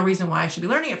 There's no reason why I should be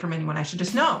learning it from anyone. I should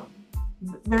just know.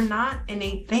 They're not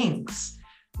innate things.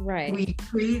 Right. We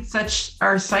create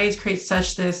our society creates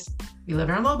such this, we live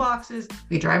in our little boxes,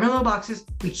 we drive in our little boxes,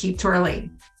 we keep to our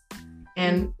lane.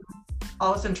 And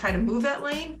all of a sudden try to move that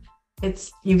lane,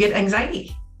 you get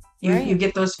anxiety. You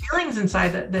get those feelings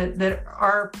inside that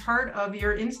are part of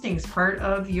your instincts, part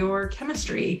of your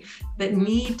chemistry, that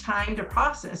need time to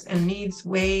process and needs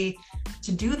way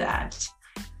to do that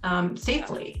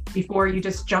safely before you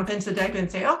just jump into the deck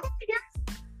and say, okay,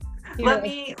 let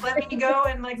me go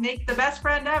and like make the best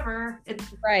friend ever. It's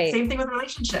same thing with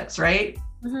relationships, right?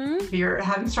 If you're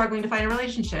struggling to find a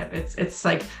relationship, it's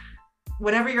like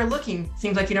whenever you're looking,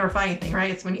 seems like you never find anything, right?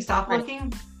 It's when you stop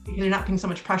looking, because you're not putting so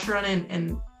much pressure on it,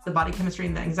 and the body chemistry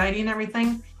and the anxiety and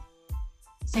everything.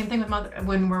 Same thing with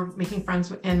when we're making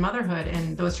friends in motherhood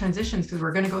and those transitions, because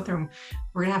we're going to go through them.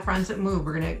 We're going to have friends that move.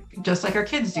 We're going to, just like our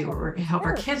kids do, we're going to help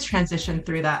our kids transition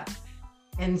through that.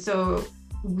 And so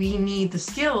we need the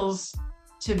skills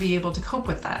to be able to cope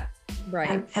with that.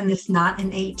 Right. And it's not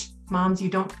innate. Moms, you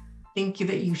don't think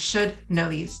that you should know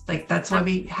these. Like, that's why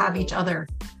we have each other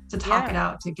to talk it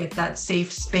out, to get that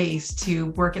safe space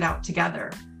to work it out together.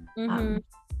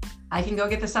 I can go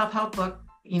get the self-help book,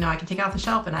 I can take it off the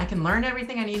shelf and I can learn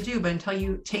everything I need to do, but until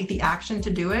you take the action to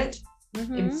do it,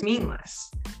 it's meaningless.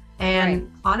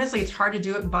 And honestly, it's hard to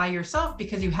do it by yourself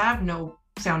because you have no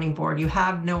sounding board. You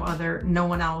have no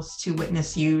one else to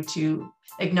witness you, to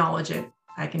acknowledge it.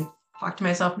 I can talk to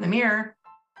myself in the mirror,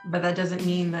 but that doesn't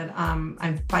mean that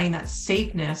I'm finding that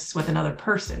safeness with another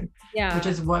person, which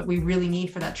is what we really need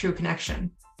for that true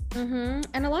connection. And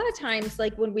a lot of times,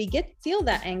 like when we feel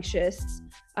that anxious,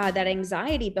 that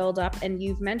anxiety build up, and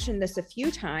you've mentioned this a few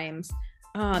times,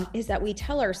 is that we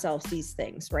tell ourselves these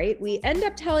things, right? We end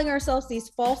up telling ourselves these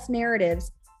false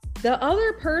narratives. The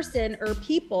other person or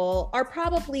people are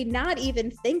probably not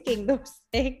even thinking those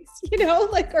things,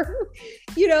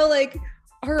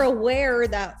 are aware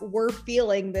that we're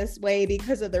feeling this way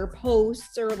because of their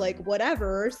posts or like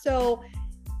whatever. So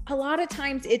a lot of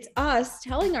times it's us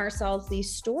telling ourselves these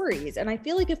stories. And I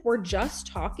feel like if we're just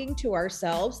talking to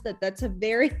ourselves, that's a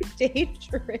very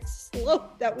dangerous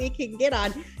slope that we can get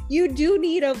on. You do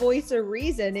need a voice of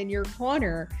reason in your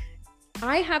corner.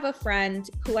 I have a friend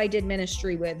who I did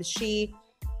ministry with. She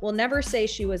will never say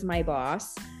she was my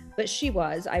boss, but she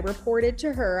was. I reported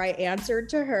to her. I answered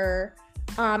to her.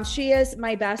 She is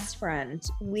my best friend.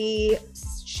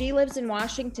 She lives in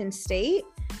Washington State.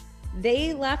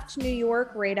 They left New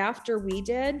York right after we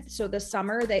did. So the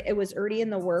summer, it was already in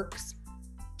the works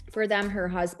for them. Her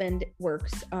husband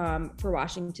works for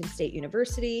Washington State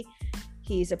University.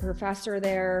 He's a professor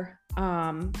there.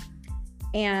 And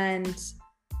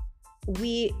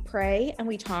we pray and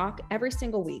we talk every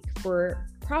single week for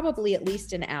probably at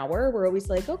least an hour. We're always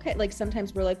like, okay, like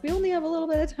sometimes we're like, we only have a little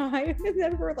bit of time. And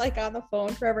then we're like on the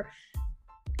phone forever.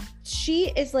 She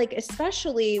is like,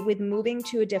 especially with moving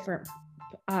to a different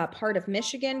part of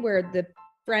Michigan, where the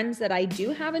friends that I do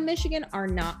have in Michigan are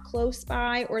not close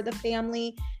by, or the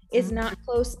family is not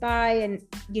close by. And,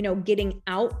 getting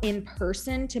out in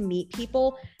person to meet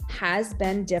people has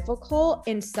been difficult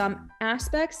in some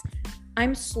aspects.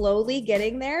 I'm slowly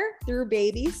getting there through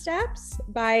baby steps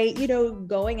by,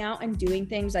 going out and doing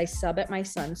things. I sub at my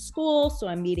son's school, so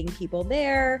I'm meeting people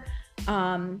there.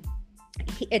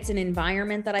 It's an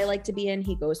environment that I like to be in.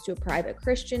 He goes to a private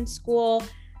Christian school.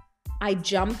 I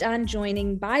jumped on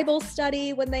joining Bible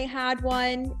study when they had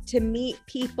one, to meet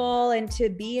people and to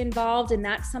be involved. And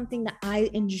that's something that I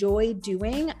enjoy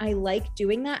doing. I like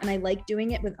doing that, and I like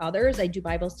doing it with others. I do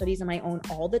Bible studies on my own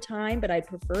all the time, but I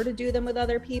prefer to do them with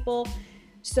other people.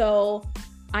 So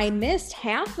I missed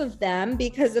half of them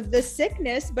because of the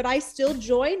sickness, but I still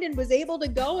joined and was able to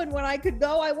go. And when I could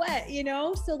go, I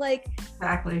went, so like,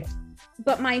 exactly.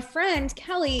 But my friend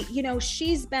Kelly,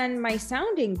 she's been my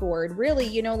sounding board,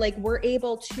 really, like we're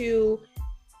able to,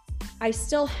 I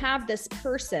still have this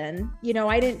person,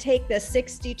 I didn't take the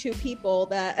 62 people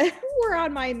that were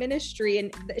on my ministry,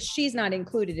 and she's not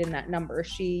included in that number.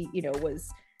 She,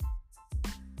 was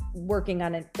working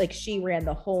on it. Like, she ran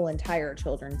the whole entire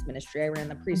children's ministry. I ran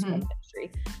the preschool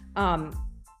ministry.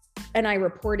 And I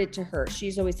reported to her.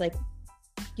 She's always like,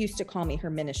 used to call me her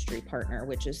ministry partner,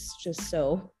 which is just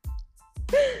so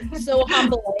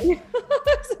humbling.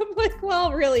 So I'm like,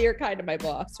 well, really, you're kind of my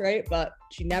boss, right? But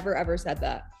she never ever said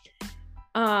that.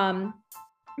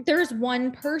 There's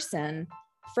one person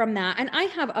from that, and I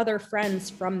have other friends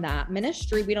from that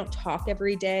ministry. We don't talk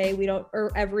every day.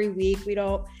 Or every week. We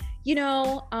don't,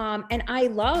 and I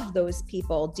love those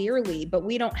people dearly, but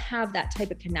we don't have that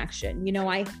type of connection.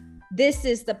 This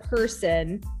is the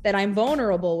person that I'm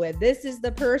vulnerable with. This is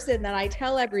the person that I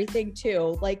tell everything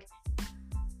to. Like,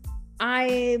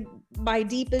 my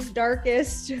deepest,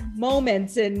 darkest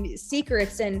moments and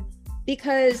secrets, and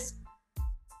because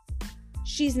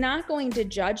she's not going to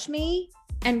judge me,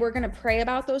 and we're going to pray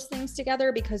about those things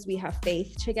together because we have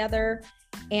faith together.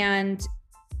 And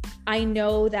I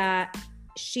know that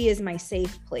she is my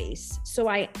safe place. So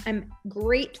I'm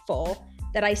grateful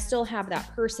that I still have that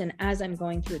person as I'm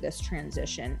going through this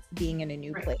transition, being in a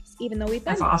new place, even though we've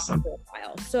been awesome for a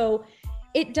while. So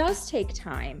it does take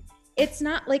time. It's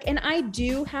not like, and I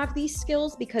do have these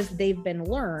skills because they've been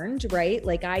learned, right?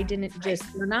 Like, I didn't just,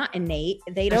 they're not innate.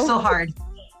 They're still hard.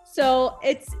 So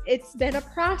it's been a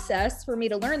process for me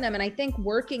to learn them. And I think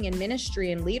working in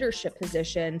ministry and leadership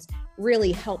positions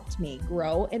really helped me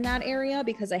grow in that area,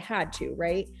 because I had to,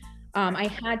 right? I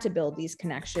had to build these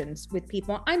connections with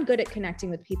people. I'm good at connecting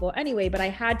with people anyway, but I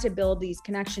had to build these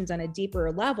connections on a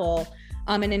deeper level,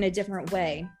 and in a different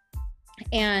way.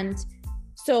 And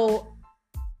so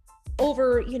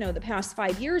over, the past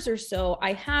 5 years or so,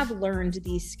 I have learned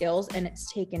these skills, and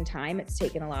it's taken time. It's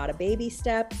taken a lot of baby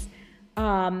steps.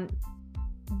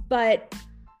 But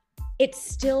it's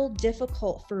still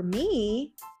difficult for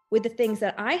me with the things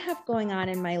that I have going on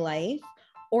in my life,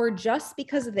 or just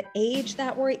because of the age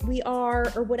that we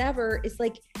are, or whatever. It's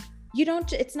like,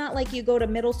 it's not like you go to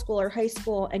middle school or high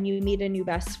school and you meet a new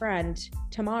best friend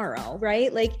tomorrow,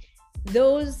 right? Like,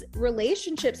 those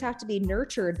relationships have to be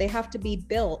nurtured. They have to be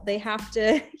built. They have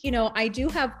to, I do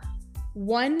have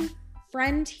one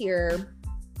friend here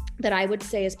that I would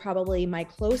say is probably my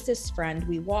closest friend.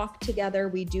 We walk together,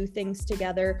 we do things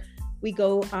together. We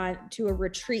go on to a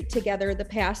retreat together.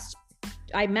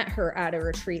 I met her at a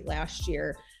retreat last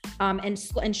year.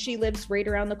 And she lives right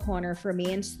around the corner from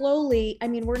me. And slowly,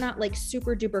 we're not like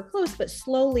super duper close, but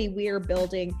slowly we're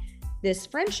building this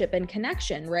friendship and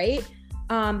connection, right?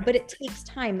 But it takes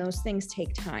time. Those things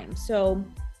take time. So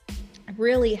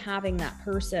really having that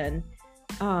person,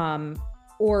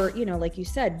 or, like you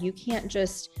said, you can't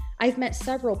just, I've met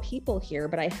several people here,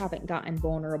 but I haven't gotten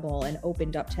vulnerable and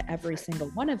opened up to every single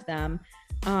one of them.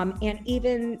 And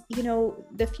even,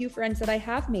 the few friends that I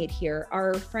have made here,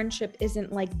 our friendship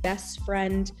isn't like best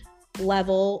friend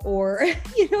level, or,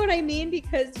 you know what I mean?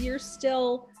 Because you're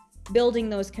still building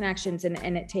those connections, and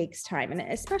it takes time. And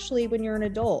especially when you're an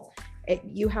adult,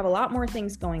 you have a lot more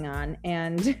things going on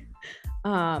and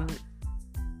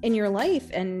in your life,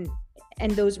 and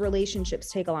those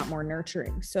relationships take a lot more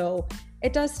nurturing. So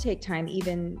it does take time,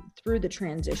 even through the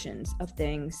transitions of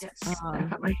things. Yes,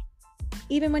 definitely.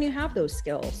 Even when you have those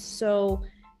skills. So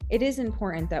it is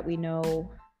important that we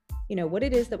know, what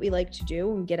it is that we like to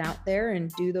do, and get out there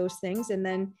and do those things. And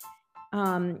then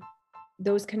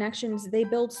those connections, they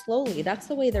build slowly. That's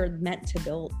the way they're meant to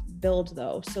build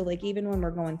though. So like, even when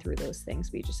we're going through those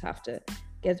things, we just have to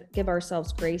give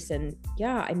ourselves grace. And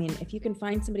if you can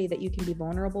find somebody that you can be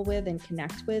vulnerable with and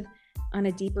connect with on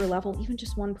a deeper level, even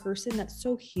just one person, that's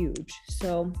so huge.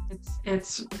 So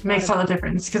it makes all the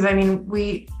difference, because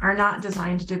we are not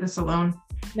designed to do this alone.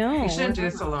 No, we shouldn't do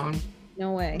this alone.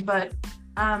 No way. But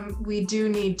we do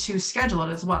need to schedule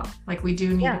it as well. Like, we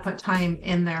do need to put time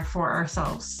in there for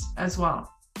ourselves as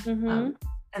well. Mm-hmm.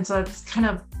 And so it's kind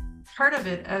of part of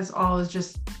it, as all is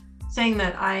just saying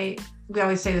that we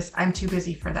always say this, I'm too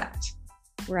busy for that.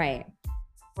 Right.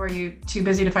 Or you too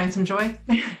busy to find some joy.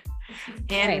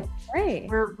 And right.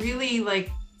 we're really like,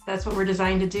 That's what we're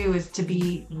designed to do, is to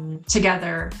be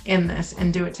together in this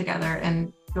and do it together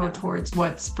and go towards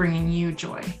what's bringing you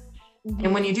joy.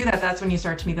 And when you do that, that's when you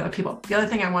start to meet other people. The other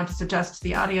thing I want to suggest to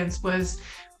the audience was,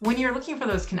 when you're looking for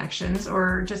those connections,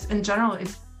 or just in general,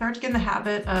 is start to get in the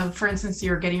habit of, for instance,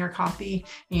 you're getting your coffee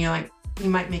and you're like, you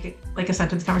might make it like a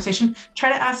sentence conversation. Try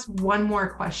to ask one more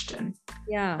question.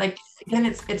 Yeah. Like, again,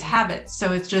 it's habit.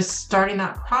 So it's just starting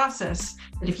that process,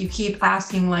 that if you keep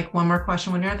asking like one more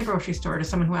question when you're at the grocery store to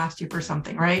someone who asked you for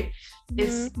something, right?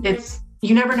 It's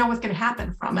you never know what's going to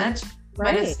happen from it.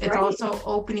 But it's also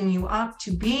opening you up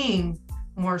to being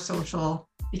more social,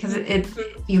 because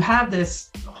you have this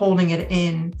holding it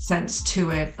in sense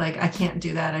to it. Like, I can't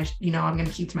do that. I'm going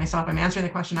to keep to myself. I'm answering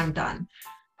the question. I'm done.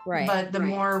 Right. But the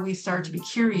more we start to be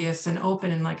curious and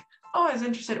open and like, oh, I was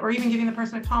interested, or even giving the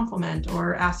person a compliment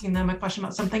or asking them a question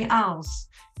about something else,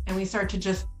 and we start to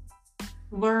just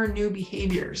learn new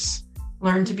behaviors,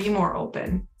 learn to be more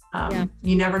open.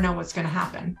 You never know what's going to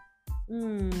happen.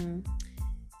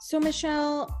 So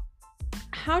Michelle,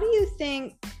 how do you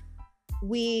think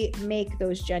we make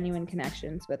those genuine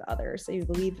connections with others? So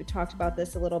we've talked about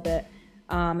this a little bit.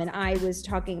 And I was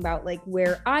talking about like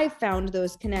where I found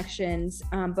those connections.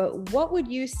 But what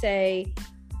would you say,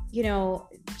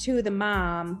 to the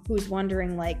mom who's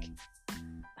wondering, like,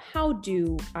 how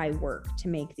do I work to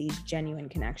make these genuine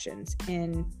connections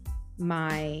in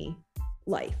my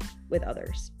life with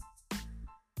others?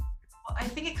 I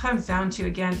think it comes down to,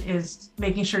 again, is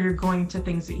making sure you're going to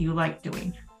things that you like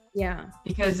doing. Yeah.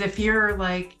 Because if you're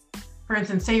like, for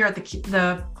instance, say you're at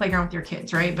the playground with your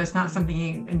kids, right? But it's not something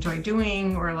you enjoy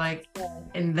doing, or like,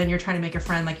 and then you're trying to make a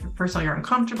friend, like, first of all, you're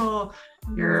uncomfortable,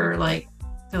 you're like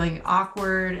feeling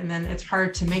awkward, and then it's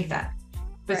hard to make that.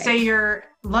 But say you're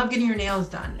love getting your nails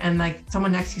done, and like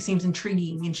someone next to you seems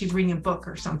intriguing and she's reading a book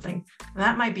or something,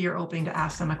 that might be your opening to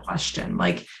ask them a question.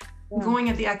 Like, going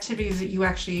at the activities that you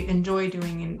actually enjoy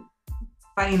doing and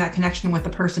finding that connection with the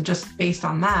person just based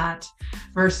on that,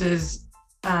 versus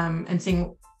and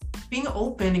being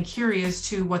open and curious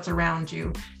to what's around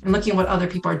you and looking at what other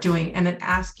people are doing, and then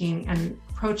asking and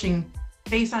approaching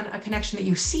based on a connection that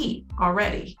you see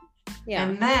already.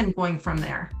 And then going from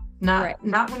there.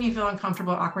 Not when you feel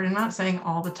uncomfortable, awkward. I'm not saying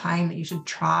all the time that you should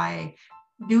try.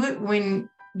 Do it when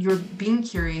you're being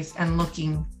curious and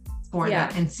looking for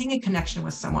that and seeing a connection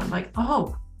with someone. Like,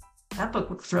 oh, that book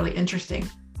looks really interesting.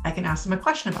 I can ask them a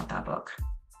question about that book.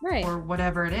 Or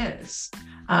whatever it is.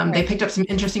 They picked up some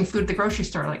interesting food at the grocery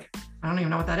store. Like, I don't even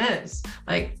know what that is.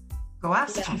 Like, go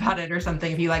ask them about it or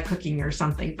something if you like cooking or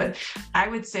something. But I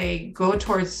would say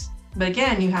but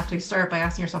again, you have to start by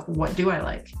asking yourself, what do I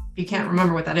like? If you can't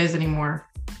remember what that is anymore,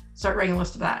 start writing a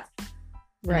list of that.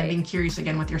 And being curious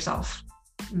again with yourself.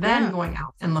 Then going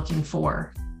out and looking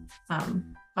for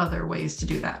other ways to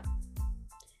do that.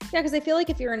 Yeah, because I feel like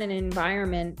if you're in an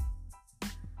environment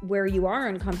where you are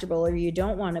uncomfortable or you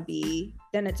don't want to be,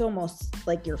 then it's almost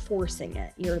like you're forcing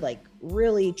it. You're like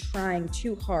really trying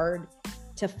too hard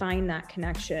to find that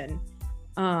connection.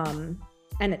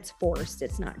 And it's forced,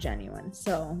 it's not genuine.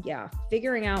 So yeah,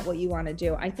 figuring out what you want to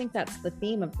do. I think that's the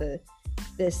theme of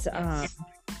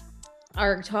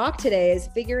our talk today, is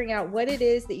figuring out what it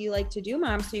is that you like to do,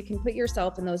 Mom, so you can put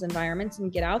yourself in those environments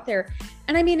and get out there.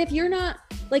 And I mean, if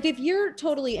you're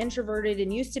totally introverted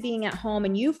and used to being at home,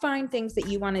 and you find things that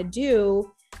you want to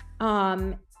do,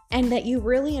 and that you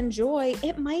really enjoy,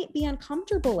 it might be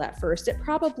uncomfortable at first. It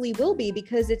probably will be,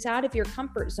 because it's out of your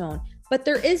comfort zone, but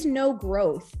there is no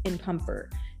growth in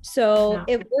comfort. So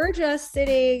if we're just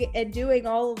sitting and doing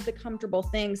all of the comfortable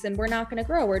things, then we're not going to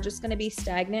grow. We're just going to be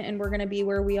stagnant, and we're going to be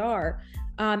where we are.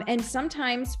 And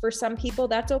sometimes for some people,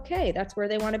 that's okay. That's where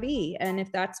they want to be. And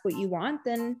if that's what you want,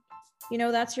 then,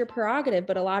 that's your prerogative.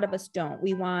 But a lot of us don't.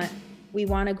 We want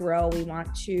to grow. We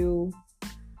want to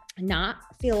not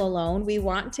feel alone. We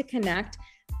want to connect.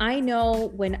 I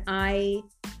know when I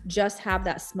just have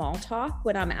that small talk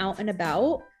when I'm out and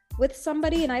about with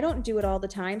somebody, and I don't do it all the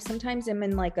time. Sometimes I'm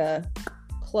in like a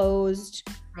closed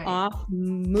off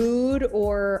mood,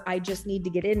 or I just need to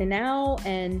get in and out,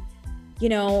 and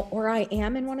or I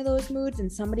am in one of those moods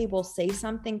and somebody will say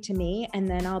something to me, and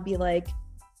then I'll be like,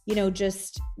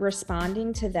 just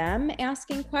responding to them,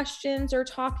 asking questions or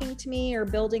talking to me or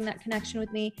building that connection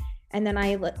with me. And then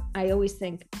I always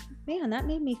think, man, that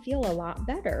made me feel a lot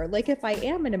better. Like if I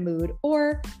am in a mood,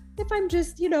 or if I'm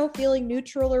just, feeling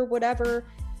neutral or whatever,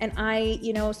 and I,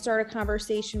 start a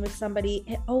conversation with somebody,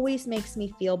 it always makes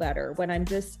me feel better when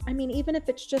even if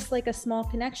it's just like a small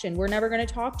connection, we're never going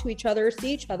to talk to each other or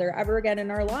see each other ever again in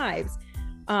our lives.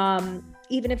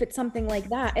 Even if it's something like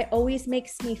that, it always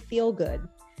makes me feel good,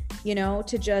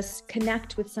 to just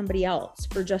connect with somebody else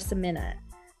for just a minute.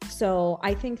 So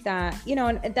I think that,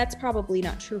 and that's probably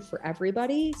not true for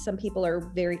everybody. Some people are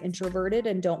very introverted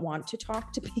and don't want to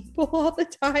talk to people all the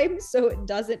time. So it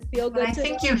doesn't feel good. But I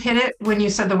think you hit it when you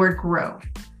said the word grow.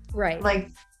 Right. Like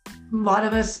a lot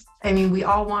of us, we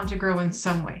all want to grow in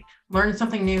some way, learn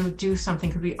something new, do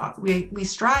something. We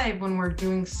strive when we're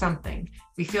doing something.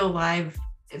 We feel alive.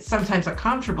 It's sometimes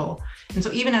uncomfortable. And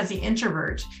so even as the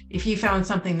introvert, if you found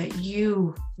something that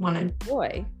you wanted,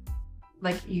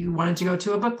 like you wanted to go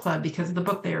to a book club because of the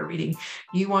book they were reading,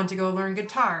 you want to go learn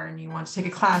guitar and you want to take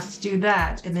a class to do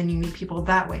that. And then you meet people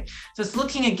that way. So it's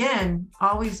looking again,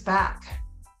 always back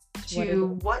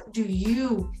to what do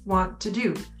you want to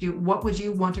do? What would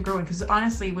you want to grow in? Because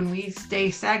honestly, when we stay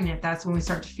stagnant, that's when we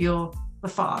start to feel the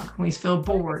fog, when we feel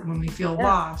bored, when we feel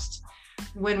lost,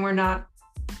 when we're not,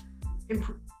 I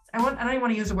don't even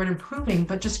want to use the word improving,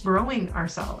 but just growing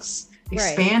ourselves,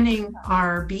 expanding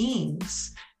our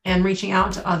beings and reaching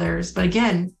out to others. But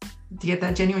again, to get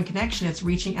that genuine connection, it's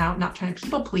reaching out, not trying to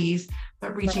people please,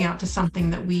 but reaching out to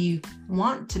something that we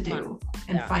want to do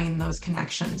and find those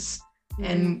connections.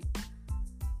 And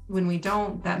when we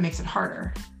don't, that makes it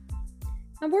harder.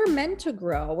 And we're meant to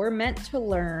grow. We're meant to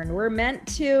learn. We're meant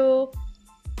to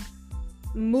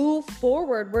move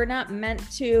forward. We're not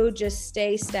meant to just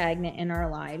stay stagnant in our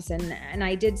lives. And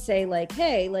I did say like,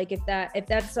 hey, like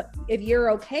if you're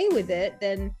okay with it,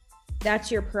 then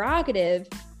that's your prerogative.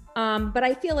 But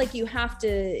I feel like you have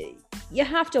to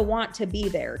want to be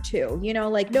there too.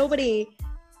 Like nobody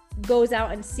goes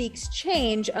out and seeks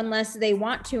change unless they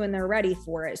want to and they're ready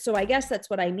for it. So I guess that's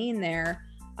what I mean there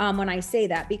when I say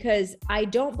that, because I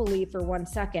don't believe for one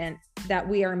second that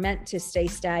we are meant to stay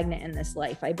stagnant in this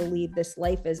life. I believe this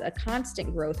life is a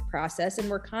constant growth process and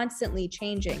we're constantly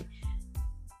changing.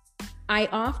 I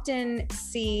often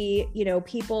see,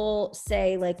 people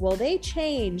say like, well, they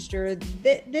changed or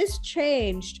this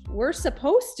changed. We're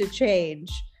supposed to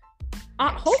change,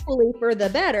 hopefully for the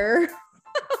better.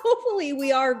 Hopefully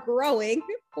we are growing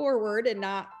forward and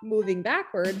not moving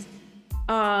backwards.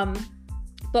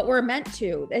 But we're meant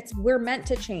to. We're meant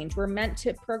to change. We're meant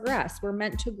to progress. We're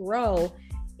meant to grow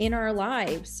in our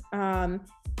lives.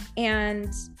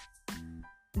 And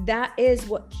that is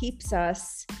what keeps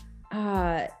us,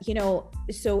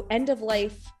 so end of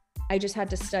life, I just had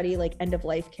to study like end of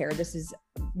life care. This is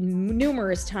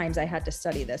numerous times I had to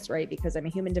study this, right? Because I'm a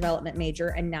human development major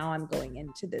and now I'm going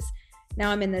into this. Now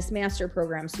I'm in this master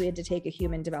program. So we had to take a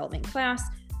human development class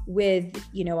with,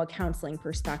 a counseling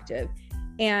perspective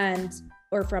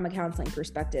or from a counseling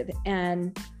perspective.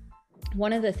 And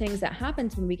one of the things that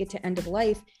happens when we get to end of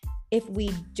life, if we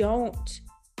don't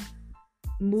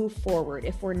move forward,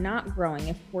 if we're not growing,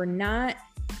 if we're not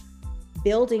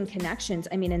building connections,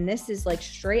 and this is like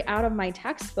straight out of my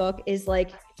textbook, is like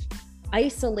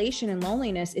isolation and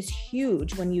loneliness is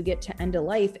huge when you get to end of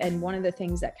life. And one of the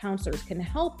things that counselors can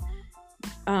help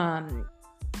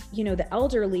the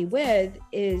elderly with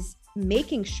is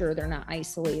making sure they're not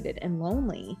isolated and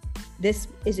lonely. This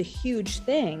is a huge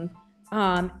thing.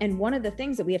 And one of the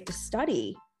things that we have to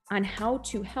study on how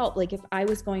to help, like if I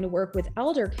was going to work with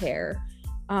elder care,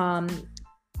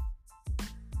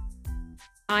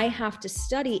 I have to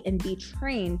study and be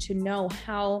trained to know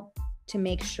how to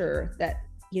make sure that,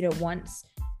 once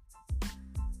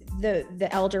the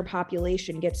elder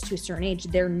population gets to a certain age,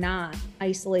 they're not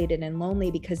isolated and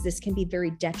lonely, because this can be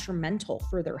very detrimental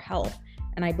for their health.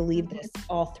 And I believe this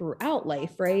all throughout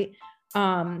life, right?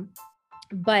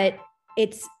 But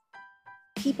it's,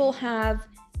 people have,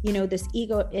 this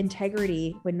ego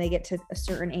integrity when they get to a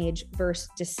certain age versus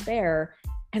despair.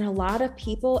 And a lot of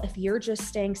people, if you're just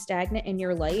staying stagnant in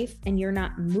your life and you're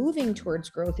not moving towards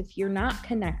growth, if you're not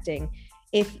connecting,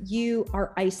 if you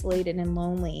are isolated and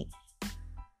lonely,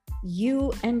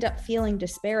 you end up feeling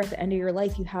despair at the end of your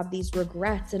life. You have these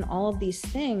regrets and all of these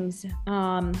things,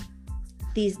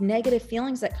 these negative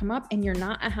feelings that come up, and you're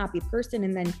not a happy person.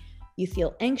 And then you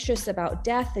feel anxious about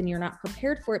death and you're not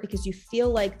prepared for it because you feel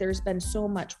like there's been so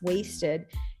much wasted.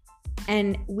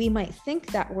 And we might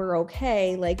think that we're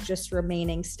okay, like just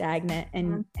remaining stagnant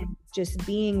and just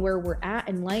being where we're at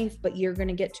in life. But you're going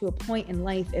to get to a point in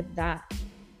life, if that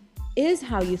is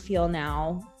how you feel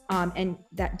now, and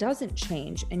that doesn't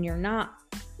change, and you're not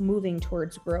moving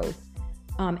towards growth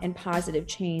and positive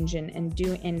change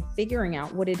and figuring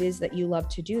out what it is that you love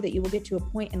to do, that you will get to a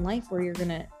point in life where you're going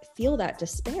to feel that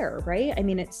despair, right?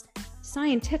 It's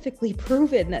scientifically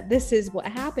proven that this is what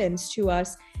happens to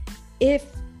us if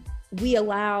we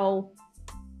allow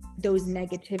those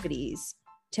negativities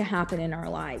to happen in our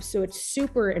lives. So it's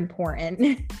super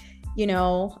important,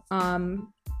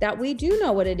 that we do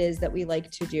know what it is that we like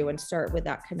to do and start with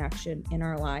that connection in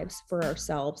our lives for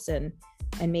ourselves and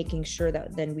and making sure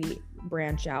that then we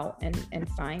branch out and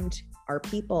find our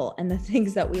people and the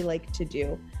things that we like to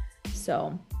do.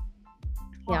 So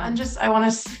yeah. Well, and I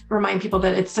want to remind people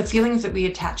that it's the feelings that we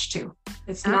attach to.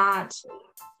 It's not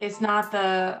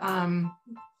the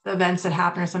events that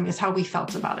happen or something. It's how we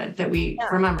felt about it that we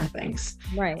remember things.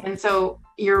 Right. And so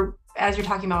as you're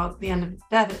talking about the end of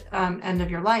death, end of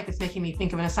your life, it's making me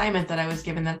think of an assignment that I was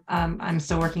given that I'm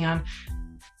still working on.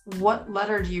 What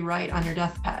letter do you write on your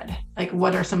deathbed? Like,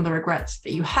 what are some of the regrets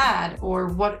that you had, or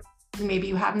what maybe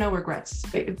you have no regrets,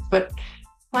 but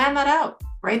plan that out,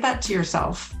 write that to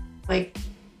yourself. Like,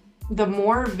 the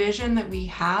more vision that we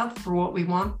have for what we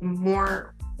want, the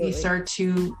more we start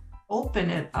to open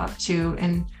it up to,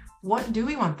 and what do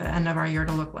we want the end of our year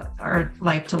to look like, our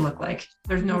life to look like?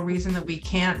 There's no reason that we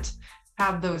can't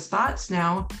have those thoughts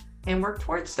now and work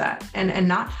towards that, and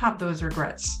not have those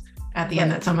regrets at the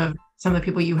end that some of the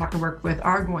people you have to work with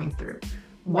are going through.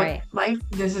 What life,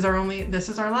 this is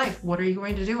our life. What are you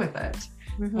going to do with it?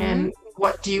 And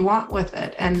what do you want with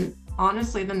it? And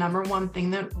honestly, the number one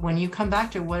thing that when you come back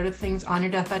to, what are the things on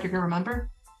your deathbed you're going to remember?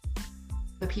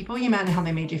 The people you met and how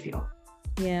they made you feel.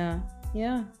 Yeah.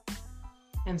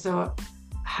 And so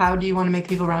how do you want to make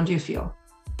people around you feel?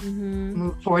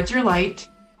 Move towards your light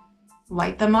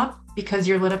them up, because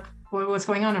you're lit up by what's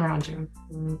going on around you.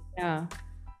 Yeah.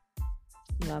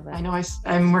 Love it. I know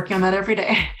I'm working on that every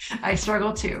day. I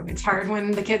struggle too. It's hard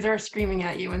when the kids are screaming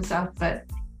at you and stuff, but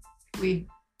we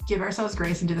give ourselves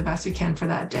grace and do the best we can for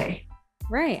that day.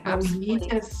 Right. We need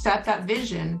to set that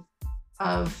vision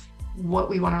of what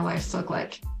we want our lives to look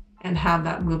like and have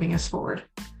that moving us forward.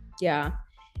 Yeah.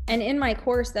 And in my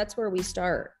course, that's where we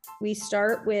start. We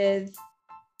start with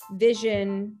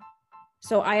vision.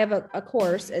 So I have a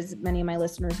course, as many of my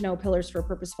listeners know, Pillars for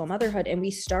Purposeful Motherhood. And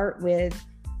we start with,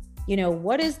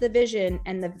 what is the vision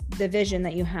and the vision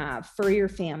that you have for your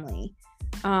family?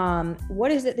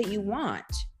 What is it that you want,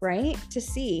 right, to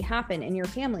see happen in your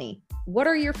family? What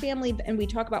are your family? And we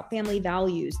talk about family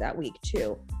values that week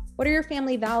too. What are your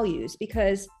family values?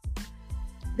 Because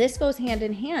this goes hand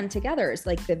in hand together. It's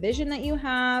like the vision that you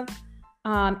have.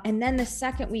 And then the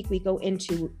second week we go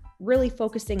into really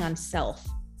focusing on self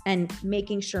and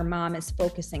making sure mom is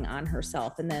focusing on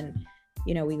herself. And then,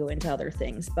 we go into other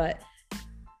things, but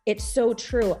it's so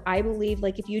true. I believe,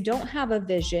 like, if you don't have a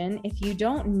vision, if you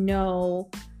don't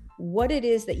know what it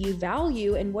is that you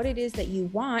value and what it is that you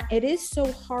want, it is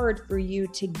so hard for you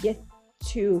to get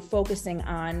to focusing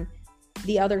on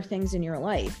the other things in your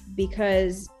life,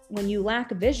 because when you lack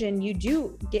vision, you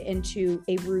do get into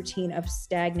a routine of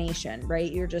stagnation,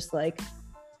 right? You're just like,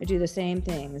 I do the same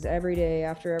things every day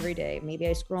after every day. Maybe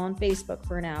I scroll on Facebook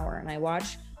for an hour and I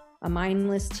watch a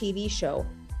mindless TV show.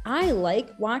 I like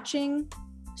watching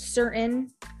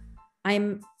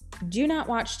do not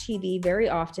watch TV very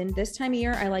often. This time of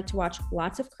year, I like to watch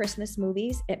lots of Christmas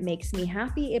movies. It makes me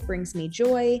happy. It brings me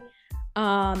joy.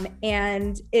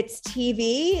 And it's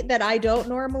TV that I don't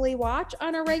normally watch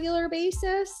on a regular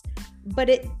basis, but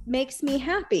it makes me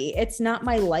happy. It's not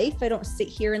my life. I don't sit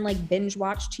here and like binge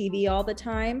watch TV all the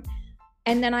time.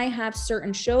 And then I have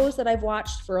certain shows that I've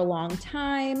watched for a long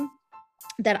time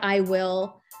that I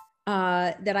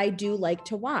do like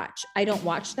to watch. I don't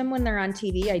watch them when they're on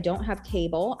TV. I don't have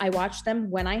cable. I watch them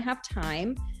when I have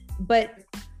time. But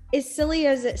as silly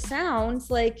as it sounds,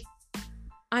 like,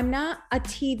 I'm not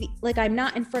I'm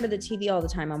not in front of the TV all the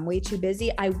time. I'm way too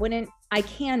busy. I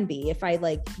can be if I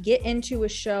like get into a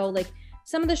show. Like,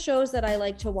 some of the shows that I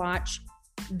like to watch,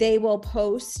 they will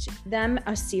post them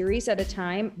a series at a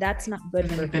time. That's not good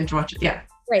for me. Binge watch it. Yeah.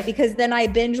 Right. Because then I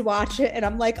binge watch it and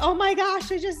I'm like, oh my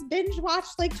gosh, I just binge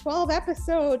watched like 12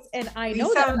 episodes. And I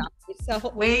know that.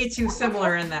 So way too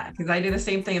similar in that, because I do the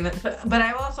same thing. But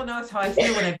I also notice how I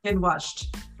feel when I've been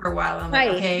watched for a while. I'm like,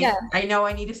 okay, yeah. I know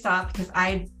I need to stop, because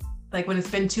when it's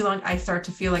been too long, I start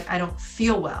to feel like I don't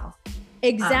feel well.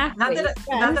 Exactly. Not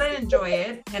that I enjoy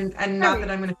it, and not that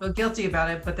I'm going to feel guilty about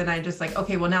it, but then I just like,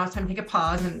 okay, well, now it's time to take a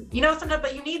pause. And sometimes,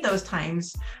 but you need those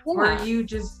times where you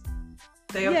just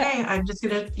say, okay, I'm just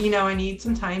going to, I need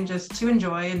some time just to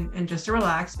enjoy and just to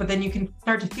relax. But then you can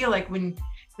start to feel like when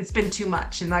it's been too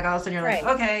much, and like all of a sudden you're like,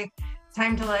 okay,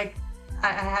 time to like, I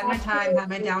had my time, had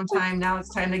my downtime. Now it's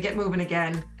time to get moving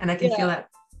again. And I can feel that.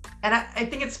 And I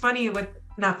think it's funny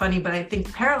not funny, but I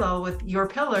think parallel with your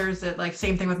pillars, that like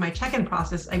same thing with my check-in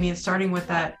process. I mean, it's starting with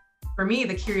that, for me,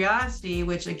 the curiosity,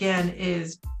 which again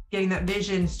is getting that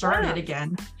vision started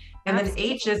again. And then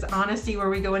H is honesty, where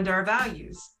we go into our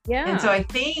values. Yeah. And so I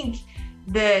think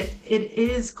that it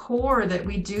is core that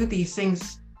we do these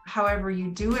things however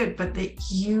you do it, but that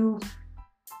you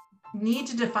need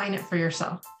to define it for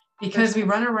yourself. because we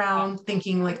run around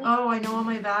thinking like, oh, I know all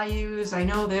my values. I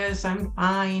know this, I'm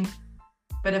fine.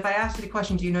 But if I ask you the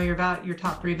question, do you know your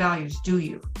top 3 values? Do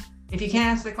you? If you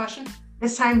can't answer the question,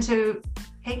 it's time to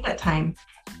take that time.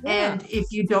 Yeah. And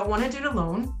if you don't want to do it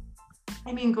alone,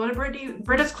 I mean, go to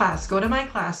Britta's class, go to my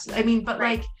class. I mean, but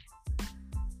like,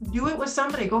 do it with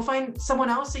somebody. Go find someone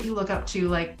else that you look up to.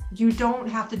 Like, you don't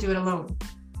have to do it alone.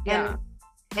 Yeah.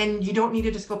 And you don't need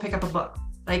to just go pick up a book.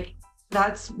 Like,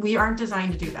 we aren't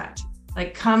designed to do that.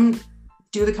 Like, come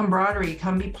do the camaraderie,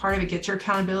 come be part of it, get your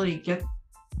accountability,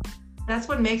 that's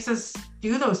what makes us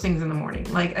do those things in the morning.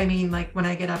 Like, I mean, like when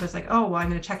I get up, it's like, oh, well, I'm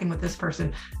going to check in with this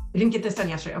person. I didn't get this done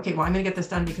yesterday. Okay, well, I'm going to get this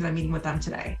done because I'm meeting with them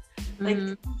today. Like,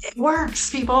 it works,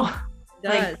 people.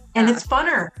 Like, and it's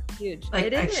funner. Huge.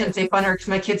 Like, I shouldn't say funner because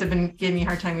my kids have been giving me a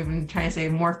hard time. We've been trying to say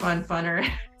more fun, funner.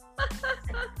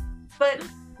 But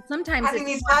sometimes having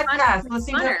these podcasts,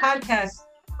 listening to podcasts,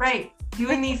 right?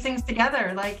 Doing these things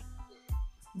together, like,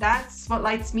 that's what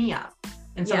lights me up.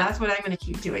 And so that's what I'm going to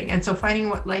keep doing. And so finding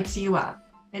what lights you up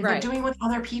and doing with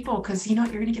other people, because you know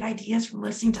you're going to get ideas from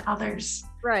listening to others.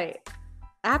 Right.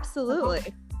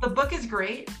 Absolutely. The book is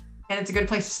great and it's a good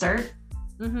place to start.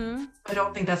 Mm-hmm. I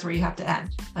don't think that's where you have to end.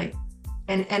 Like,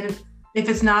 and if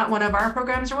it's not one of our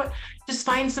programs or what, just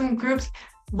find some groups.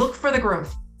 Look for the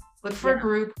growth. Look for a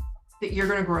group that you're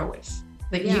going to grow with.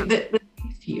 That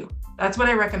speaks to you. That's what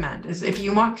I recommend. Is if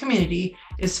you want community,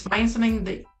 is find something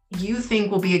that you think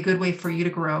will be a good way for you to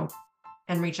grow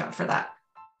and reach out for that.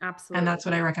 Absolutely. And that's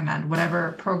what I recommend.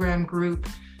 Whatever program, group,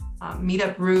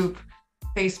 meetup group,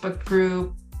 Facebook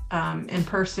group, in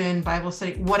person, Bible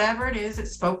study, whatever it is that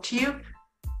spoke to you,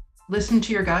 listen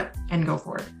to your gut and go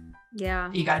for it. Yeah.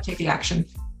 You got to take the action.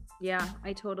 Yeah,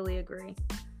 I totally agree.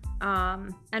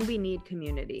 And we need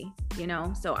community, you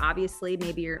know? So obviously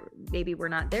maybe we're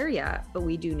not there yet, but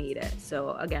we do need it.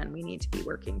 So again, we need to be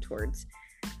working towards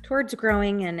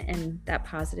growing and that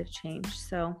positive change.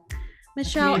 So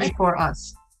Michelle, for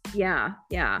us. Yeah,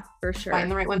 for sure. Find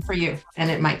the right one for you.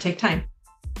 And it might take time.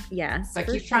 Yes. But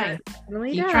keep trying.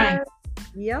 Keep trying.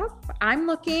 Yep. I'm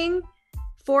looking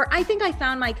I think I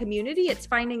found my community. It's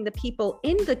finding the people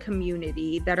in the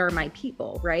community that are my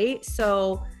people, right?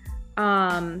 So,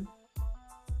 and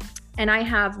I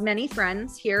have many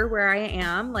friends here where I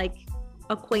am, like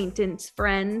acquaintance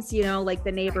friends, you know, like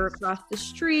the neighbor across the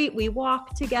street, we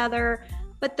walk together,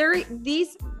 but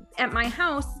at my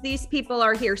house, these people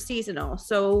are here seasonal.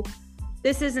 So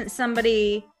this isn't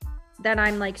somebody that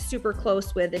I'm like super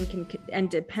close with and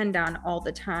depend on all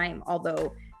the time.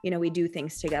 Although, you know, we do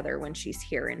things together when she's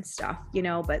here and stuff, you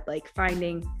know, but like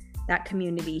finding that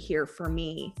community here for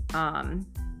me,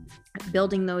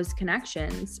 building those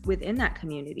connections within that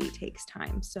community takes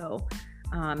time. So,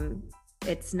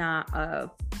 it's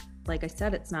not like I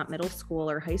said, it's not middle school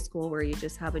or high school where you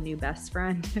just have a new best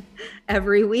friend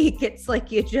every week. It's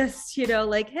like, you just, you know,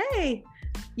 like, hey,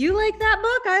 you like that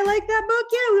book? I like that book.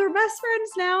 Yeah, we're best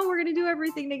friends now. We're going to do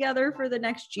everything together for the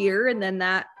next year. And then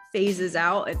that phases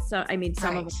out. Some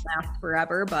of us last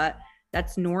forever, but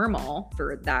that's normal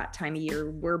for that time of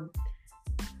year.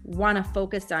 Want to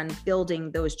focus on building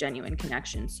those genuine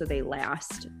connections so they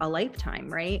last a lifetime,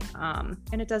 right?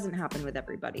 And it doesn't happen with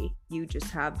everybody. You just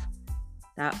have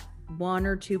that one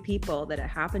or two people that it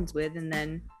happens with, and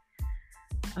then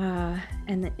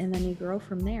you grow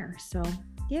from there. So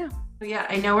yeah.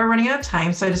 I know we're running out of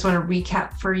time, so I just want to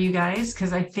recap for you guys,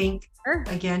 because I think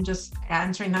again, just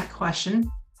answering that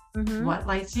question, what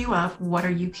lights you up? What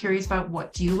are you curious about?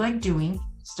 What do you like doing?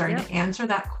 Starting to answer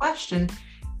that question.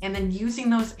 And then using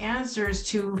those answers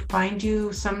to find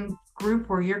you some group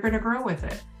where you're going to grow with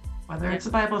it, whether it's a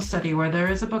Bible study, whether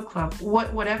it's a book club,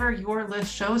 whatever your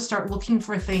list shows, start looking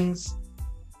for things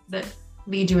that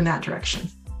lead you in that direction.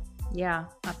 Yeah,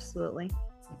 absolutely.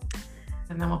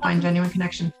 And then we'll find genuine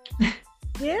connection.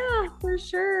 Yeah, for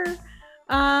sure.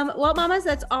 Well, mamas,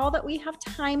 that's all that we have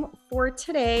time for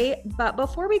today. But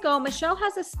before we go, Michelle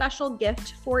has a special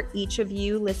gift for each of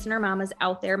you listener mamas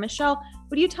out there. Michelle,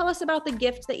 would you tell us about the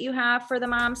gift that you have for the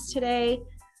moms today?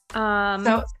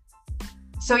 So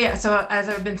as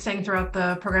I've been saying throughout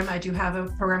the program, I do have a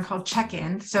program called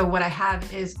Check-In. So what I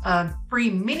have is a free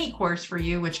mini course for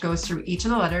you, which goes through each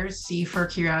of the letters: C for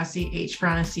curiosity, H for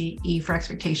honesty, E for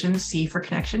expectations, C for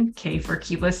connection, K for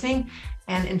keep listening,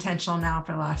 and intentional now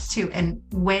for the last two. And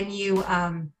when you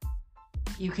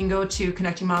can go to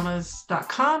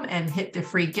connectingmamas.com and hit the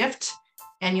free gift,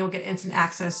 and you'll get instant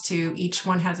access to each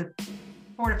one. Has a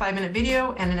 4 to 5 minute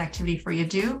video and an activity for you to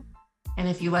do. And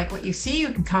if you like what you see, you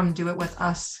can come do it with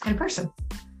us in person.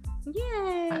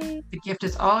 Yay! But the gift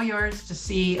is all yours to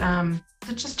see, to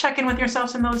just check in with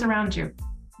yourselves and those around you.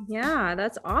 Yeah,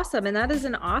 that's awesome. And that is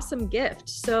an awesome gift.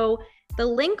 So the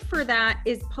link for that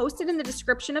is posted in the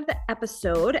description of the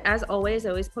episode. As always, I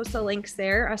always post the links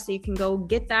there. So you can go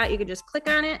get that. You can just click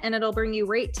on it and it'll bring you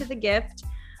right to the gift.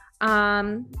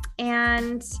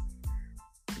 And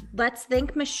let's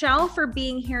thank Michelle for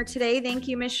being here today. Thank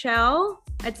you, Michelle.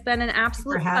 It's been an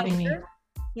absolute pleasure for having me.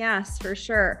 Yes, for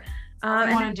sure. All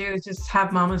I want to do is just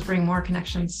have mamas bring more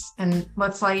connections, and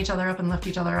let's light each other up and lift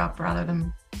each other up rather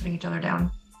than putting each other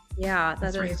down. Yeah,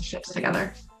 let's raise the ships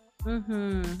together.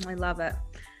 I love it.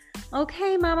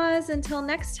 Okay, mamas, until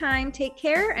next time, take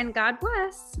care and God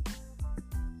bless.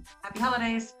 Happy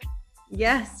holidays.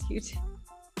 Yes, you too.